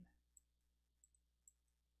eliminate.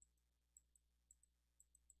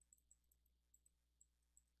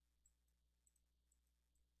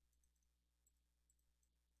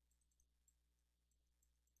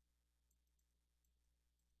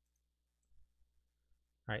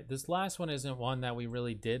 All right, this last one isn't one that we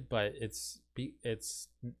really did, but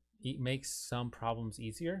it makes some problems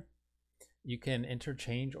easier. You can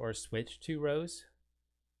interchange or switch two rows.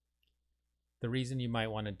 The reason you might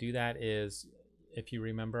want to do that is, if you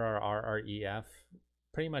remember our RREF,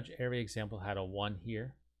 pretty much every example had a 1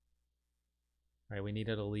 here. All right, we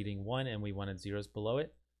needed a leading 1 and we wanted zeros below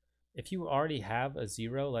it. If you already have a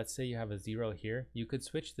 0, let's say you have a 0 here, you could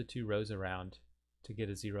switch the two rows around to get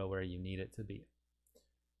a 0 where you need it to be.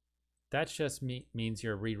 That just means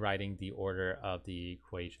you're rewriting the order of the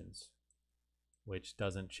equations, which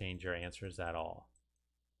doesn't change your answers at all.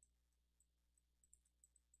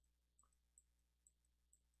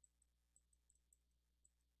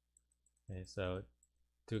 Okay, so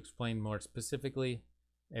to explain more specifically,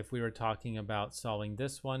 if we were talking about solving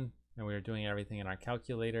this one and we were doing everything in our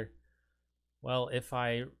calculator, well, if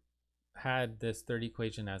I had this third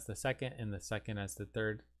equation as the second and the second as the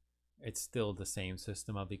third, it's still the same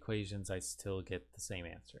system of equations. I still get the same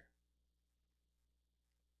answer.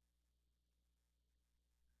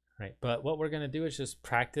 Right, but what we're going to do is just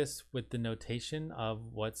practice with the notation of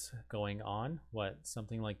what's going on, what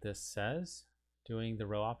something like this says, doing the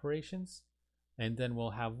row operations. And then we'll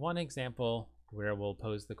have one example where we'll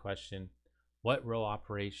pose the question, what row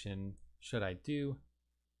operation should I do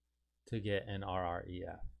to get an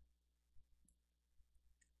RREF?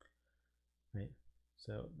 Right.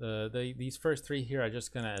 So these first three here are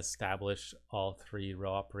just going to establish all three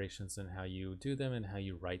row operations and how you do them and how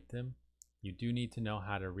you write them. You do need to know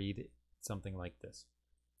how to read something like this.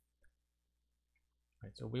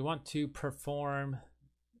 Right, so we want to perform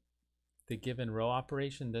the given row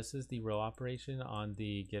operation. This is the row operation on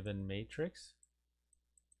the given matrix.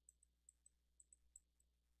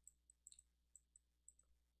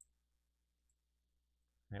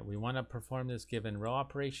 Right, we want to perform this given row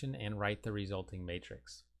operation and write the resulting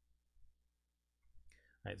matrix.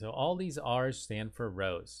 Right, so all these R's stand for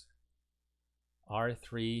rows.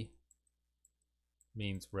 R3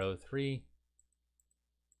 means row 3.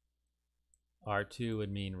 R2 would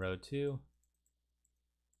mean row 2.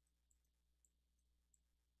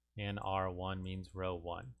 And R1 means row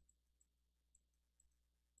 1.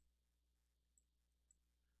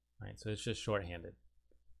 All right, so it's just shorthanded.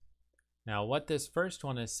 Now what this first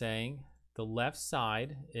one is saying, the left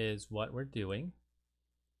side is what we're doing.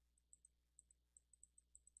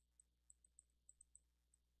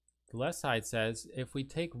 The left side says if we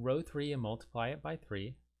take row 3 and multiply it by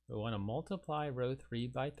 3, we want to multiply row 3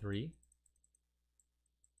 by 3.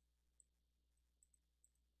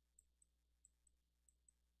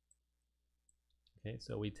 Okay,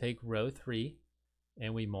 so we take row 3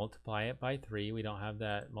 and we multiply it by 3. We don't have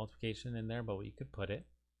that multiplication in there, but we could put it.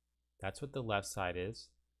 That's what the left side is.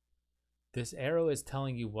 This arrow is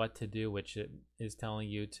telling you what to do, which it is telling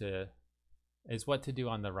you is what to do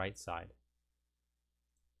on the right side.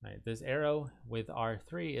 Right, this arrow with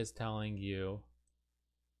R3 is telling you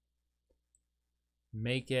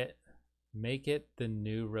make it the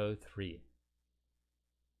new row 3.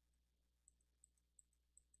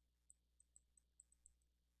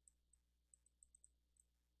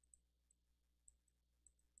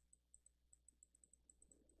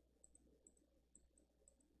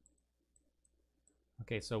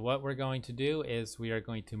 Okay, so what we're going to do is we are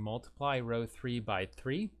going to multiply row 3 by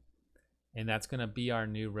 3, and that's going to be our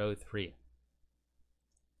new row 3.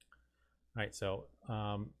 All right, so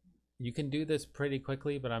you can do this pretty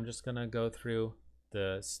quickly, but I'm just going to go through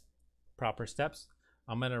the proper steps.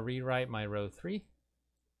 I'm going to rewrite my row 3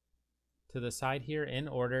 to the side here in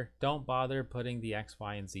order. Don't bother putting the x,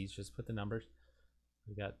 y, and z's, just put the numbers.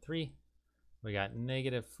 We got 3, we got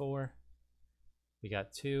 -4, we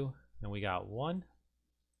got 2, and we got 1.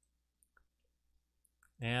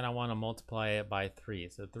 And I want to multiply it by 3.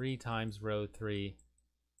 So 3 times row 3.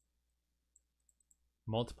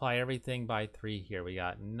 Multiply everything by 3 here. We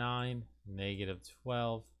got 9,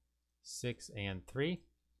 -12, 6, and 3.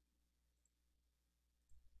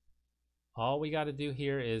 All we got to do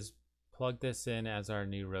here is plug this in as our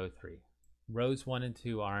new row 3. Rows 1 and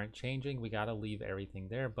 2 aren't changing. We got to leave everything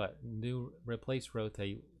there, but replace row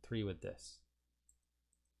 3 with this.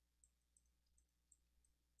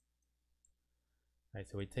 All right,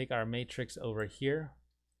 so we take our matrix over here.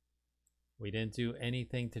 We didn't do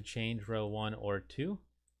anything to change row 1 or 2.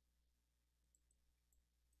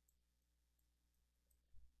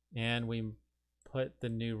 And we put the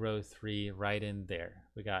new row 3 right in there.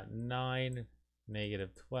 We got 9,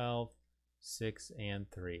 -12, 6, and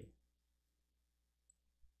 3.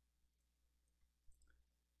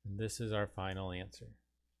 And this is our final answer.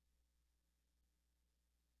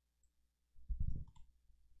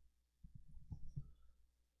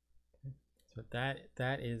 So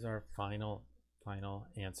that is our final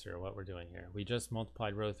answer, what we're doing here. We just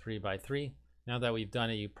multiplied row 3 by 3. Now that we've done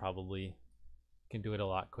it, you probably can do it a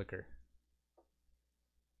lot quicker.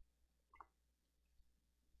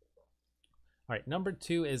 All right, number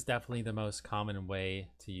 2 is definitely the most common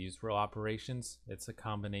way to use row operations. It's a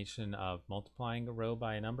combination of multiplying a row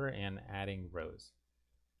by a number and adding rows.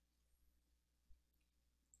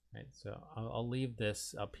 All right, so I'll leave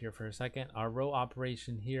this up here for a second. Our row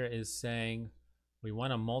operation here is saying we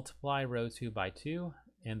want to multiply row 2 by 2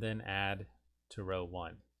 and then add to row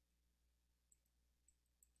 1.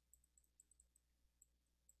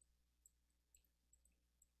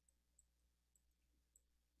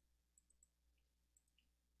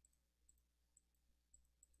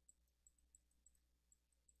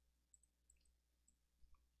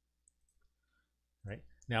 Right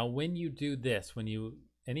now, when you do this,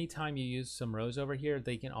 anytime you use some rows over here,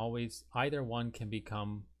 they can always, either one can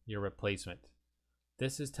become your replacement.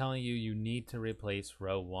 This is telling you you need to replace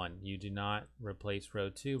row 1. You do not replace row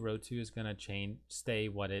 2. Row 2 is going to stay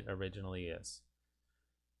what it originally is.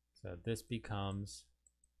 So this becomes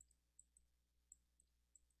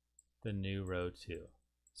the new row 2.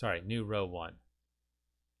 Sorry, new row 1.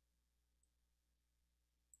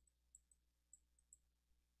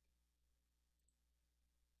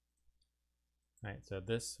 All right, so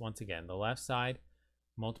this, once again, the left side,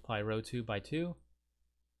 multiply row 2 by 2,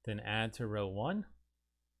 then add to row 1,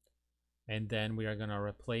 and then we are going to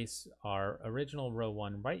replace our original row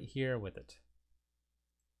 1 right here with it.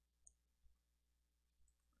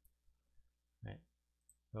 All right,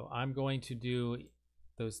 so I'm going to do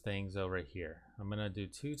those things over here. I'm going to do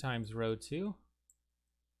 2 times row 2.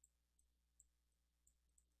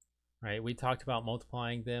 All right, we talked about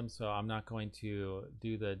multiplying them, so I'm not going to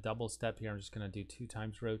do the double step here. I'm just going to do 2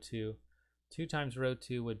 times row 2. 2 times row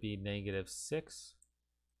 2 would be -6,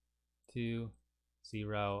 2,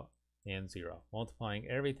 0, and 0. Multiplying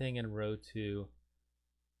everything in row 2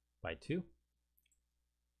 by 2.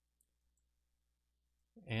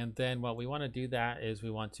 And then what we want to do that is we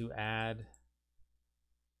want to add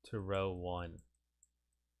to row 1.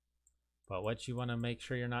 But what you want to make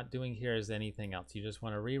sure you're not doing here is anything else. You just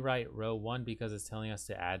want to rewrite row 1 because it's telling us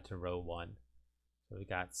to add to row 1. So we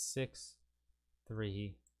got 6,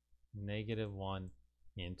 3, -1,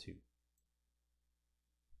 and 2.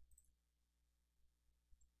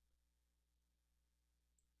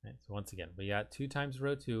 Right, so once again, we got 2 times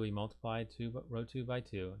row 2. We multiplied row 2 by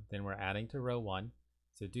 2. Then we're adding to row 1.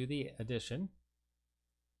 So do the addition.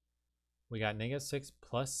 We got -6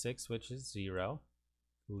 plus 6, which is 0.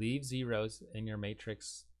 Leave zeros in your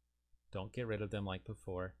matrix. Don't get rid of them like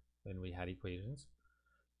before when we had equations.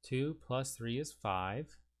 2 plus 3 is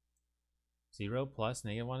 5. 0 plus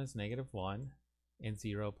 -1 is -1. And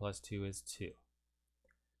 0 plus 2 is 2.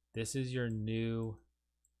 This is your new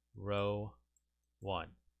row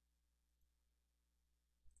 1.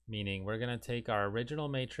 Meaning we're going to take our original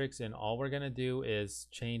matrix and all we're going to do is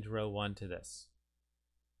change row 1 to this.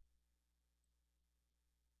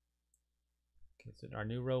 Okay, so our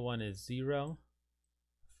new row 1 is 0,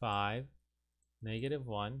 5,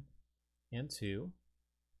 -1, and 2.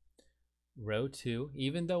 row 2.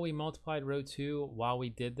 Even though we multiplied row 2 while we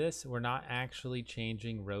did this, we're not actually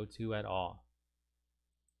changing row 2 at all.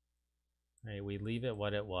 Right, we leave it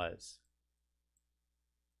what it was.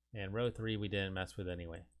 And row 3 we didn't mess with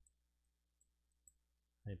anyway.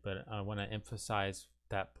 Right, but I want to emphasize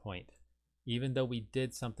that point. Even though we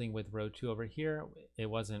did something with row 2 over here, it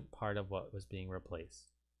wasn't part of what was being replaced.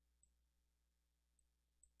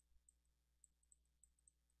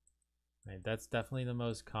 Right, that's definitely the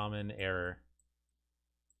most common error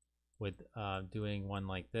with doing one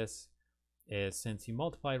like this, is since you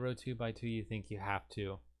multiply row 2 by 2, you think you have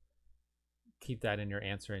to keep that in your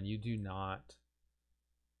answer, and you do not.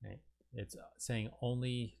 Right? It's saying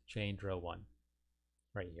only change row 1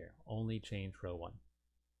 right here. Only change row 1.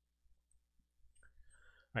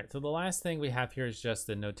 All right, so the last thing we have here is just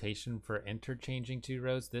the notation for interchanging two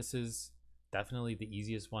rows. This is definitely the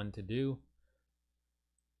easiest one to do.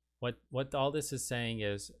 What all this is saying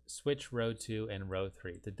is switch row 2 and row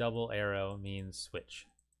 3. The double arrow means switch.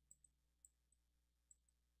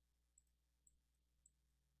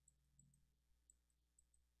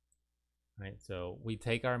 Right, so we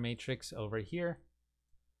take our matrix over here.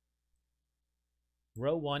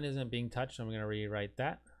 Row 1 isn't being touched, so I'm going to rewrite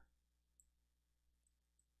that.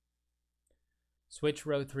 Switch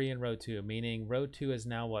row 3 and row 2, meaning row 2 is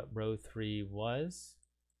now what row 3 was.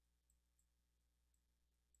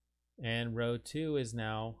 And row 2 is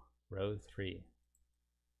now row 3.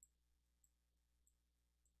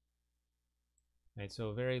 Right, so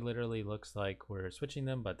it very literally looks like we're switching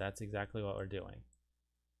them, but that's exactly what we're doing.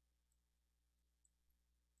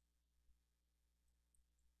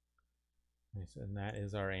 And that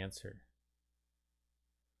is our answer.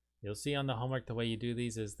 You'll see on the homework the way you do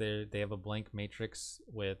these is they have a blank matrix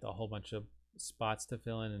with a whole bunch of spots to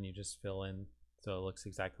fill in, and you just fill in so it looks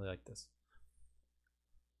exactly like this.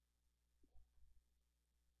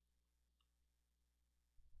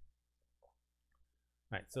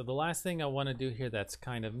 All right, so the last thing I want to do here that's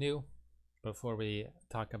kind of new before we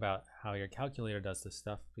talk about how your calculator does this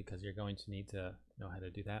stuff, because you're going to need to know how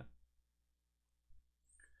to do that,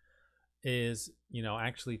 is,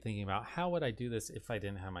 actually thinking about how would I do this if I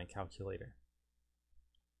didn't have my calculator.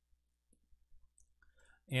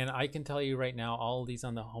 And I can tell you right now, all of these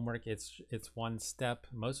on the homework, it's one step.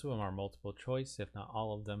 Most of them are multiple choice, if not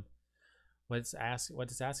all of them. What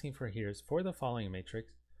it's asking for here is, for the following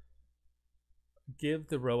matrix, give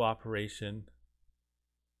the row operation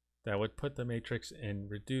that would put the matrix in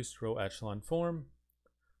reduced row echelon form.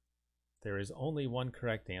 There is only one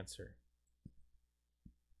correct answer.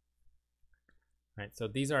 Right, so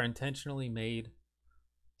these are intentionally made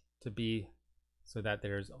to be so that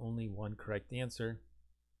there's only one correct answer.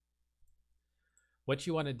 What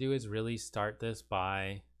you want to do is really start this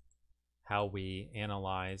by how we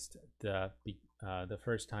analyzed the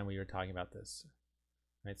first time we were talking about this.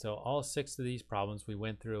 Right, so all 6 of these problems we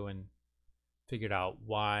went through and figured out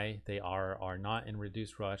why they are or are not in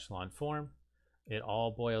reduced row echelon form. It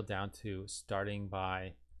all boiled down to starting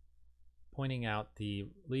by pointing out the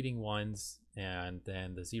leading ones and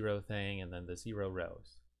then the 0 thing and then the 0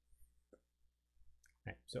 rows.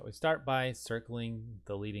 Right, so we start by circling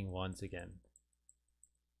the leading ones again.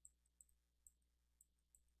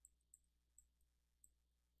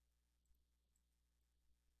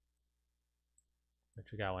 Which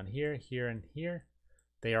we got one here, here, and here.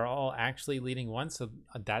 They are all actually leading ones, so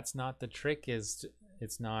that's not the trick. Is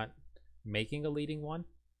it's not making a leading one.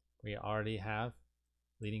 We already have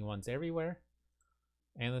leading ones everywhere.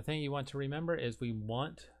 And the thing you want to remember is we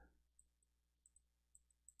want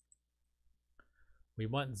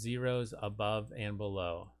zeros above and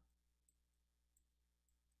below.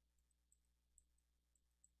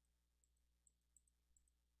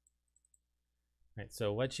 Right,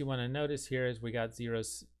 so what you want to notice here is we got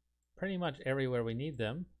zeros pretty much everywhere we need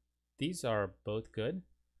them. These are both good.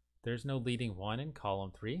 There's no leading 1 in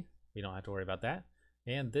column 3. We don't have to worry about that.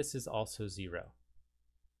 And this is also 0.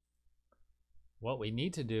 What we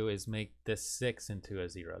need to do is make this 6 into a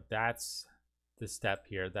 0. That's the step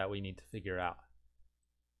here that we need to figure out.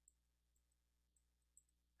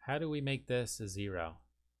 How do we make this a 0?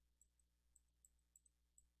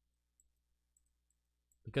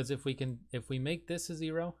 Because if we make this a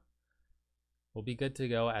 0, we'll be good to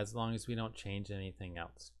go as long as we don't change anything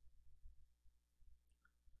else.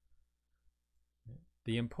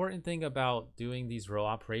 The important thing about doing these row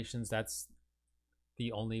operations, that's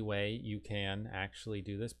the only way you can actually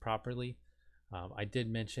do this properly. I did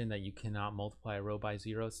mention that you cannot multiply a row by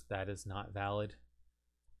 0, so that is not valid.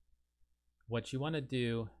 What you want to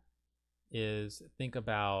do is think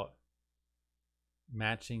about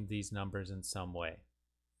matching these numbers in some way.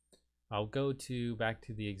 I'll go back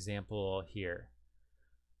to the example here.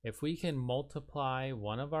 If we can multiply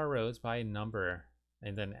one of our rows by a number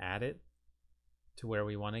and then add it to where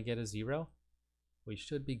we want to get a 0, we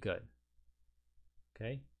should be good.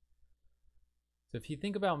 Okay? So if you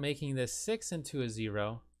think about making this 6 into a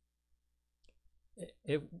 0,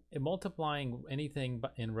 multiplying anything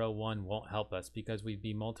in row 1 won't help us because we'd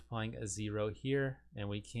be multiplying a 0 here, and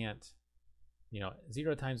we can't,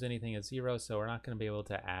 0 times anything is 0, so we're not going to be able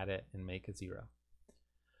to add it and make a 0.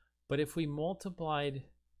 But if we multiplied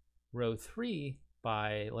row 3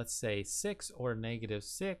 by, let's say, 6 or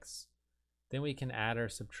 -6, then we can add or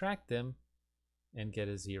subtract them and get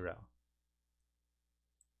a 0.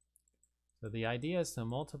 So the idea is to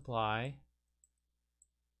multiply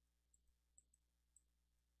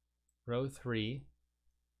row 3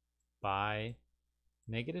 by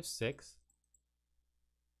 -6.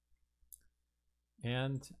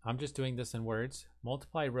 And I'm just doing this in words.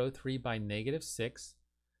 Multiply row 3 by -6.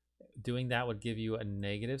 Doing that would give you a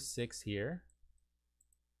 -6 here.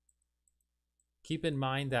 Keep in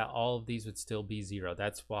mind that all of these would still be 0.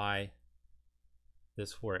 That's why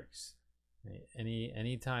this works.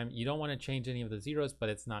 Anytime you don't want to change any of the zeros, but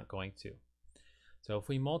it's not going to. So if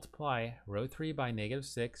we multiply row 3 by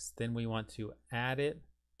 -6, then we want to add it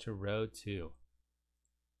to row 2.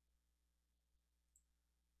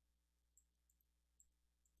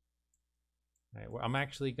 All right, well, I'm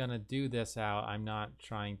actually going to do this out. I'm not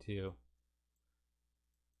trying to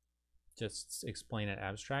just explain it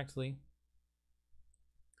abstractly.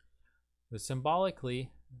 But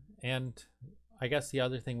symbolically, and I guess the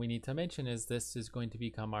other thing we need to mention is this is going to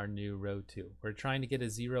become our new row 2. We're trying to get a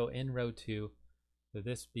 0 in row 2, so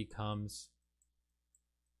this becomes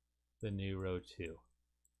the new row 2.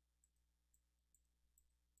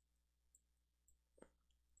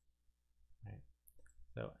 Right.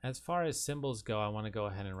 So as far as symbols go, I want to go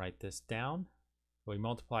ahead and write this down. We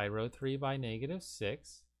multiply row 3 by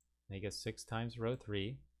 -6, -6 times row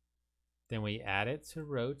 3. Then we add it to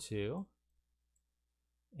row 2.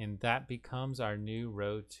 And that becomes our new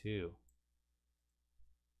row 2.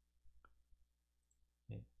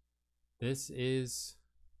 Okay. This is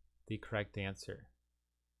the correct answer.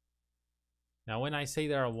 Now, when I say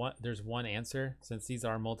there's one answer, since these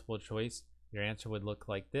are multiple choice, your answer would look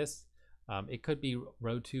like this. It could be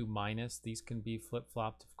row 2 minus. These can be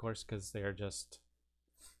flip-flopped, of course, because they are just,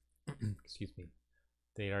 excuse me,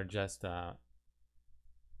 they are just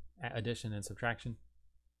addition and subtraction.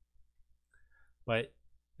 But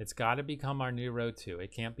it's got to become our new row 2.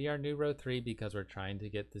 It can't be our new row 3 because we're trying to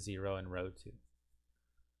get the 0 in row 2.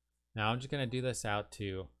 Now I'm just going to do this out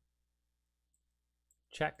to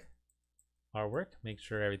check our work, make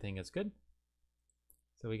sure everything is good.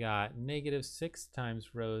 So we got -6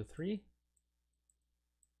 times row 3.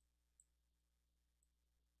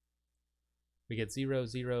 We get 0,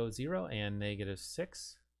 0, 0, and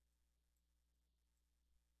 -6.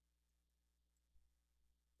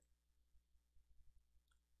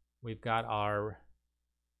 We've got our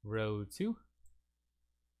row 2.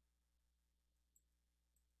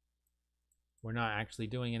 We're not actually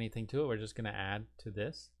doing anything to it. We're just going to add to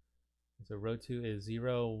this. So row 2 is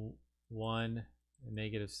 0, 1,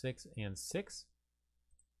 -6, and 6.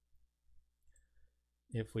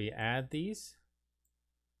 If we add these,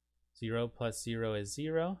 0 plus 0 is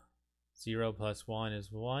 0. 0 plus 1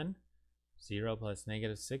 is 1. 0 plus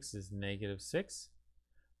 -6 is -6.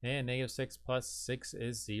 And -6 plus 6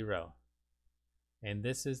 is 0. And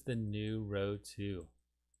this is the new row 2.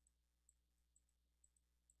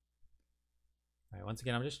 All right, once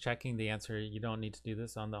again, I'm just checking the answer. You don't need to do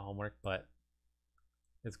this on the homework, but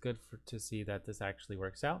it's good to see that this actually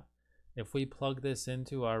works out. If we plug this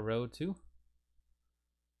into our row 2,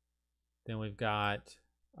 then we've got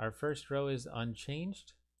our first row is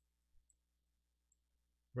unchanged.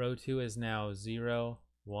 Row 2 is now 0,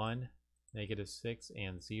 1, -6,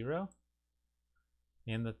 and 0.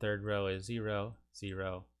 And the third row is 0,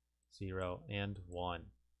 0, 0, and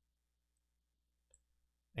 1.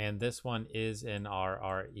 And this one is in our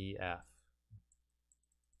REF.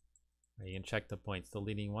 You can check the points. The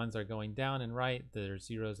leading ones are going down and right. There's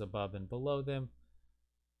zeros above and below them.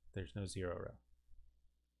 There's no 0 row.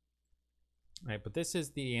 All right, but this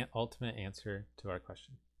is the ultimate answer to our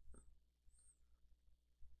question.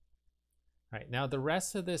 All right, now the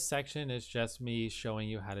rest of this section is just me showing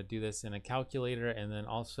you how to do this in a calculator, and then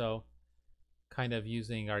also kind of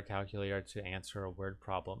using our calculator to answer a word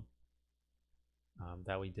problem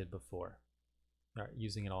that we did before,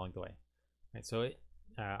 using it along the way. All right, so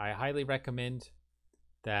I highly recommend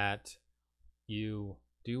that you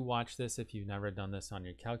do watch this if you've never done this on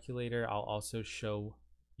your calculator. I'll also show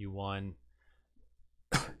you one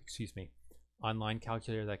excuse me, online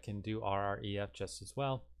calculator that can do RREF just as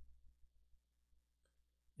well.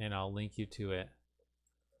 And I'll link you to it.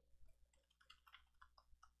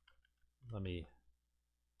 Let me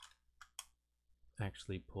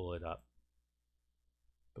actually pull it up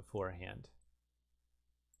beforehand.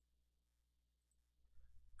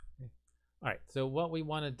 Okay. All right, so what we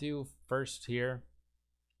want to do first here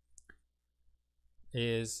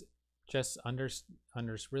is just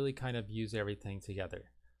really kind of use everything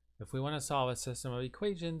together. If we want to solve a system of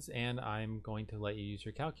equations, and I'm going to let you use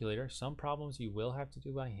your calculator, some problems you will have to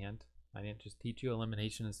do by hand. I didn't just teach you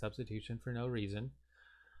elimination and substitution for no reason.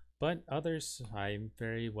 But others, I'm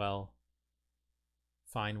very well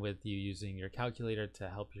fine with you using your calculator to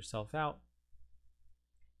help yourself out.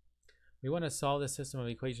 We want to solve the system of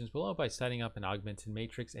equations below by setting up an augmented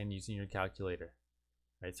matrix and using your calculator.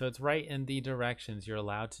 Right, so it's right in the directions you're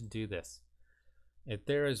allowed to do this. If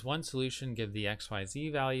there is one solution, give the x, y,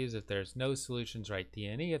 z values. If there's no solutions, write d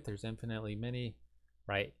and e. If there's infinitely many,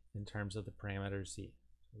 write in terms of the parameter z.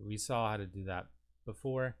 We saw how to do that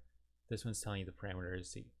before. This one's telling you the parameter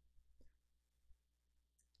is z.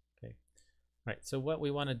 Okay. All right, so what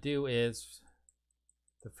we want to do is,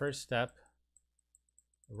 the first step,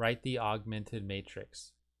 write the augmented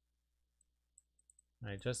matrix. All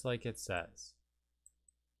right, just like it says.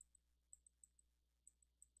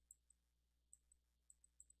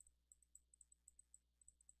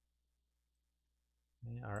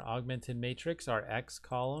 Okay, our augmented matrix, our x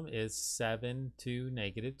column is 7, 2,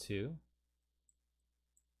 -2.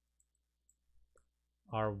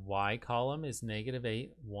 Our y column is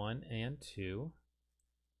 -8, 1, and 2.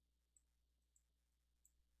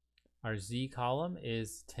 Our z column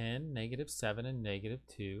is 10, -7, and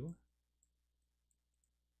 -2.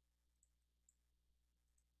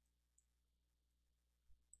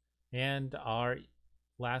 And our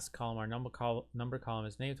last column, our number column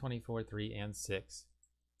is -24, 3, and 6.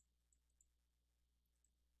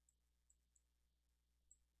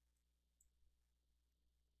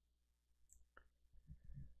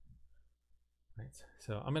 Right,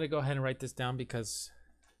 so I'm going to go ahead and write this down because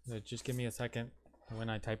just give me a second. When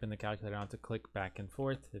I type in the calculator, I have to click back and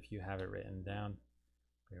forth. If you have it written down,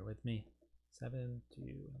 bear with me. 7 to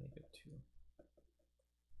 -2.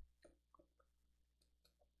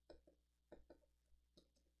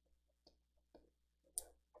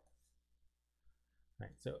 All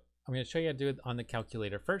right, so I'm going to show you how to do it on the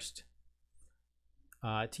calculator first.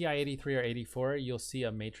 TI 83 or 84, you'll see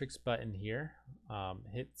a matrix button here.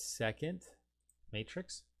 Hit second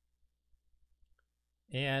matrix.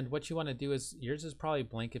 And what you want to do is, yours is probably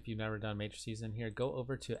blank if you've never done matrices in here. Go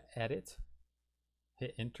over to edit,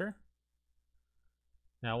 hit enter.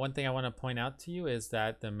 Now, one thing I want to point out to you is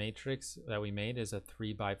that the matrix that we made is a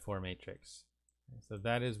 3x4 matrix. So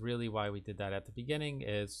that is really why we did that at the beginning,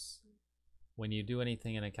 is when you do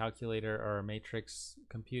anything in a calculator or a matrix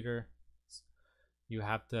computer, you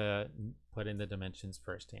have to put in the dimensions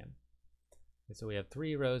firsthand. Okay, so we have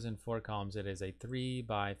 3 rows and 4 columns. It is a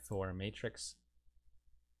 3x4 matrix.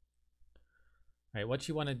 All right, what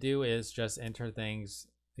you want to do is just enter things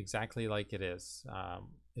exactly like it is.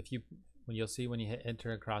 You'll see when you hit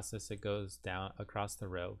enter across this, it goes down across the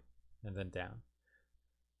row and then down.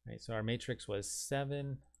 All right, so our matrix was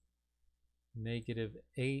 7,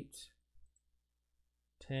 -8,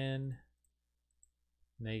 10,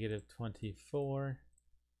 -24,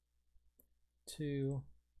 2,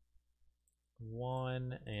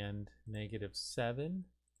 1, and -7,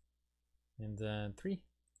 and then 3.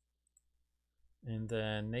 And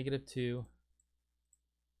then -2,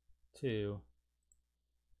 2,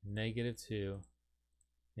 -2,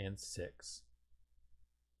 and 6.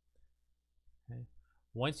 Okay.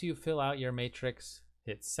 Once you fill out your matrix,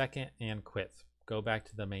 hit second and quit. Go back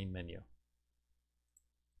to the main menu.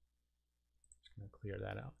 Just going to clear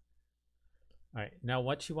that out. All right, now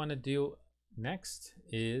what you want to do next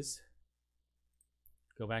is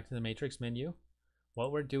go back to the matrix menu.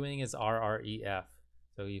 What we're doing is RREF.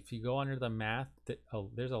 So if you go under the math,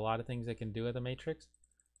 there's a lot of things that can do with a matrix.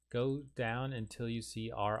 Go down until you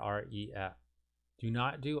see RREF. Do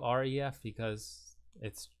not do REF because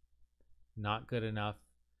it's not good enough.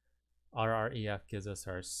 RREF gives us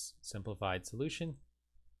our simplified solution.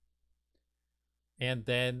 And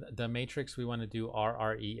then the matrix, we want to do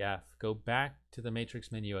RREF. Go back to the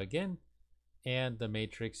matrix menu again, and the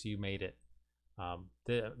matrix, you made it.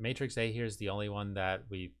 The matrix A here is the only one that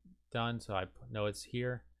we've done, so I know it's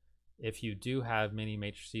here. If you do have many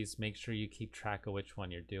matrices, make sure you keep track of which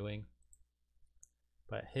one you're doing.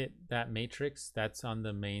 But hit that matrix, that's on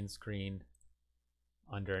the main screen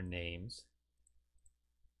under names.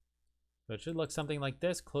 So it should look something like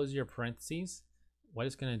this. Close your parentheses. what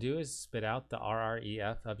it's going to do is spit out the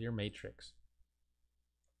RREF of your matrix.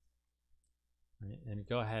 Right, and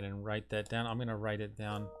go ahead and write that down. I'm going to write it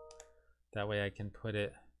down. That way I can put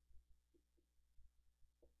it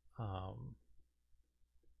on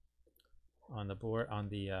the board, on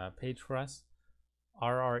the page for us.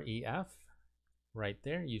 RREF, right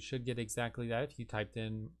there. You should get exactly that if you typed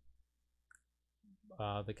in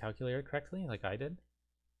the calculator correctly, like I did.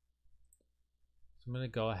 So I'm going to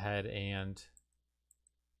go ahead and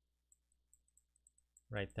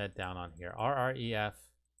write that down on here. RREF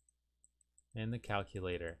in the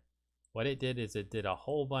calculator. What it did is it did a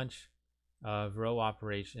whole bunch of row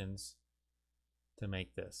operations to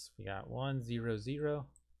make this. We got 1 0 0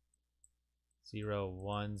 0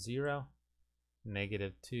 1 0,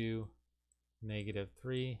 -2,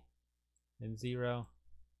 -3, and 0,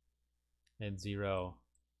 and 0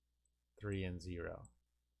 3 and 0,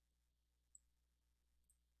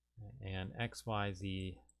 and X Y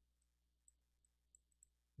Z.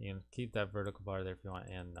 You can keep that vertical bar there if you want,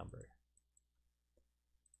 and number.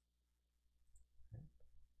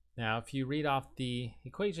 Now, if you read off the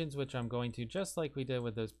equations, which I'm going to, just like we did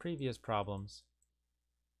with those previous problems,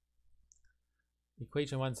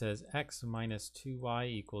 equation 1 says x minus 2y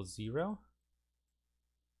equals 0.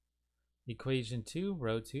 Equation 2,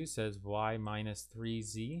 row 2, says y minus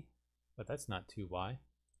 3z, but that's not 2y.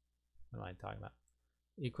 What am I talking about?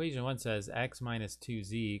 Equation 1 says x minus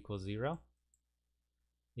 2z equals 0.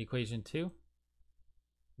 Equation 2,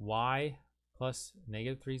 y plus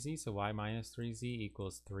 -3z, so y minus 3z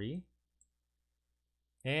equals 3.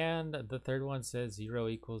 And the third one says 0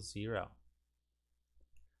 equals 0.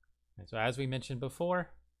 And so as we mentioned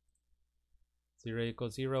before, 0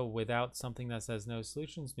 equals 0 without something that says no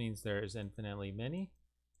solutions means there's infinitely many.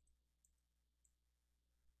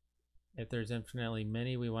 If there's infinitely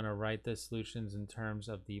many, we want to write the solutions in terms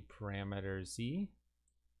of the parameter z.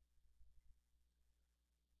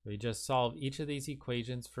 We just solve each of these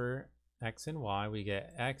equations for x and y. We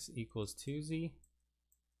get x equals 2z.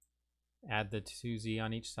 Add the 2z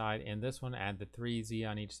on each side, and this one add the 3z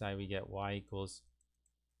on each side. We get y equals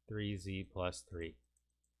 3z plus 3.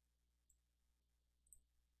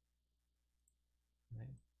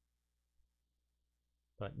 Right.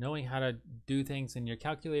 But knowing how to do things in your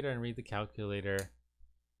calculator and read the calculator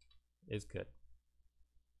is good.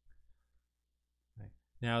 Right.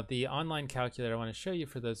 Now, the online calculator I want to show you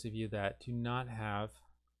for those of you that do not have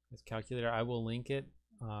this calculator, I will link it.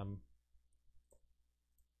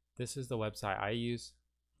 This is the website I use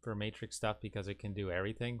for matrix stuff because it can do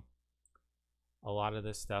everything. A lot of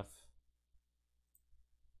this stuff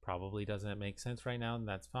probably doesn't make sense right now, and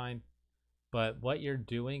that's fine. But what you're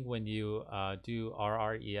doing when you do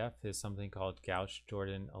RREF is something called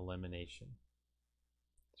Gauss-Jordan elimination.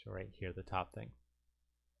 So right here, the top thing.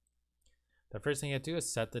 The first thing you have to do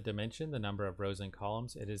is set the dimension, the number of rows and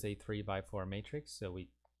columns. It is a 3x4 matrix, so we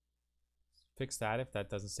fix that if that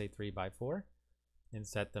doesn't say 3x4, and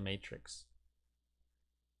set the matrix.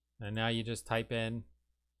 And now you just type in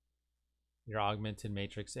your augmented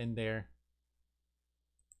matrix in there.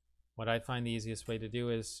 What I find the easiest way to do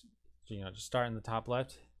is, just start in the top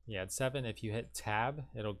left. You add 7. If you hit tab,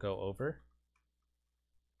 it'll go over.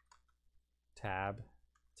 Tab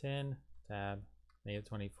 10, tab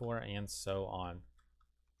 -24, and so on.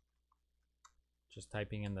 Just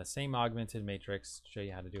typing in the same augmented matrix, show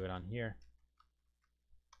you how to do it on here.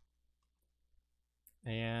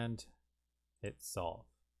 And hit solve.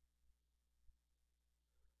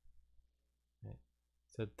 Okay.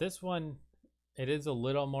 So this one, it is a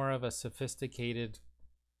little more of a sophisticated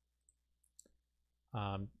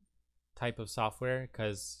type of software,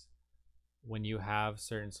 because when you have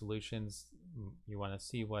certain solutions, you want to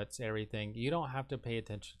see what's everything. You don't have to pay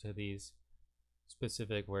attention to these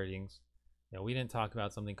specific wordings. We didn't talk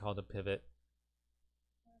about something called a pivot,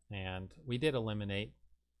 and we did eliminate.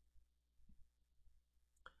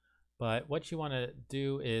 But what you want to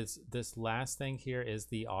do is this last thing here is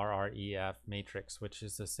the RREF matrix, which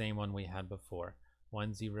is the same one we had before.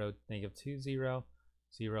 1 0 -2 0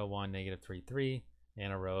 0 1 -3 3,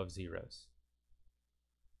 and a row of zeros.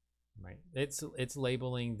 Right. It's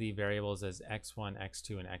labeling the variables as x1,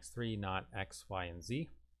 x2, and x3, not x, y, and z.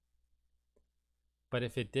 But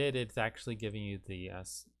if it did, it's actually giving you the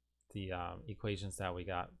equations that we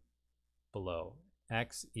got below.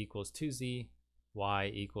 X equals 2z, y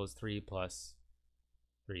equals 3 plus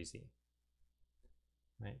 3z.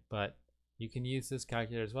 Right. But you can use this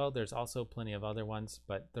calculator as well. There's also plenty of other ones,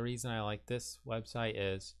 but the reason I like this website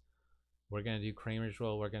is we're going to do Cramer's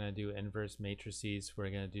rule, we're going to do inverse matrices, we're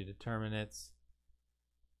going to do determinants,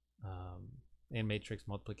 and matrix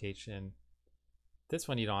multiplication. This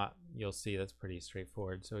one you'll see that's pretty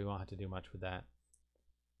straightforward, so we won't have to do much with that.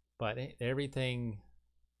 But everything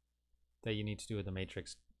that you need to do with the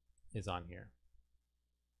matrix is on here.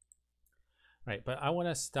 Right, but I want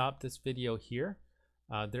to stop this video here.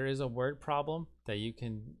 There is a word problem that you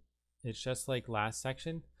can, it's just like last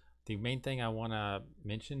section. The main thing I want to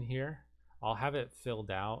mention here, I'll have it filled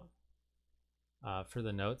out for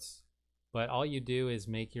the notes, but all you do is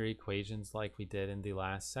make your equations like we did in the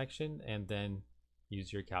last section and then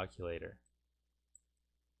use your calculator.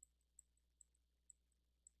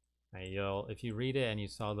 Right, if you read it and you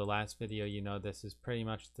saw the last video, you know this is pretty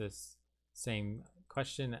much this same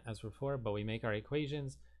question as before, but we make our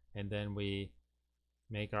equations and then we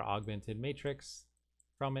make our augmented matrix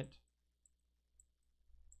from it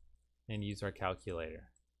and use our calculator.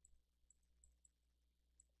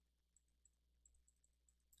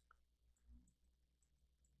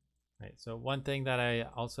 Right, so one thing that I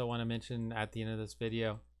also want to mention at the end of this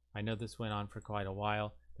video, I know this went on for quite a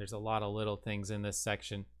while. There's a lot of little things in this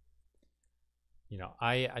section. You know,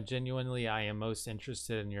 I genuinely am most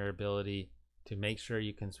interested in your ability to make sure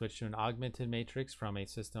you can switch to an augmented matrix from a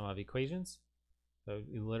system of equations. So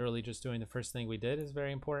literally just doing the first thing we did is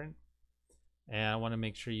very important. And I want to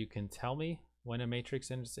make sure you can tell me when a matrix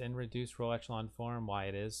is in reduced row echelon form, why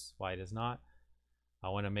it is not. I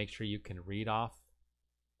want to make sure you can read off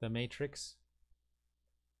the matrix.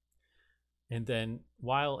 And then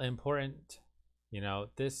while important, you know,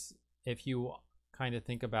 this, if you kind of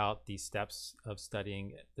think about the steps of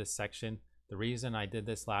studying this section, the reason I did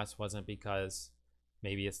this last wasn't because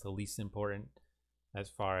maybe it's the least important as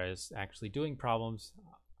far as actually doing problems.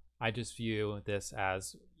 I just view this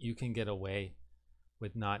as you can get away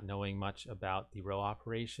with not knowing much about the row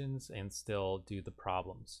operations and still do the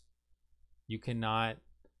problems. You cannot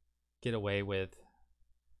get away with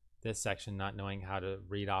this section not knowing how to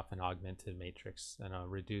read off an augmented matrix and a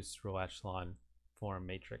reduced row echelon form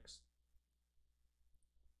matrix.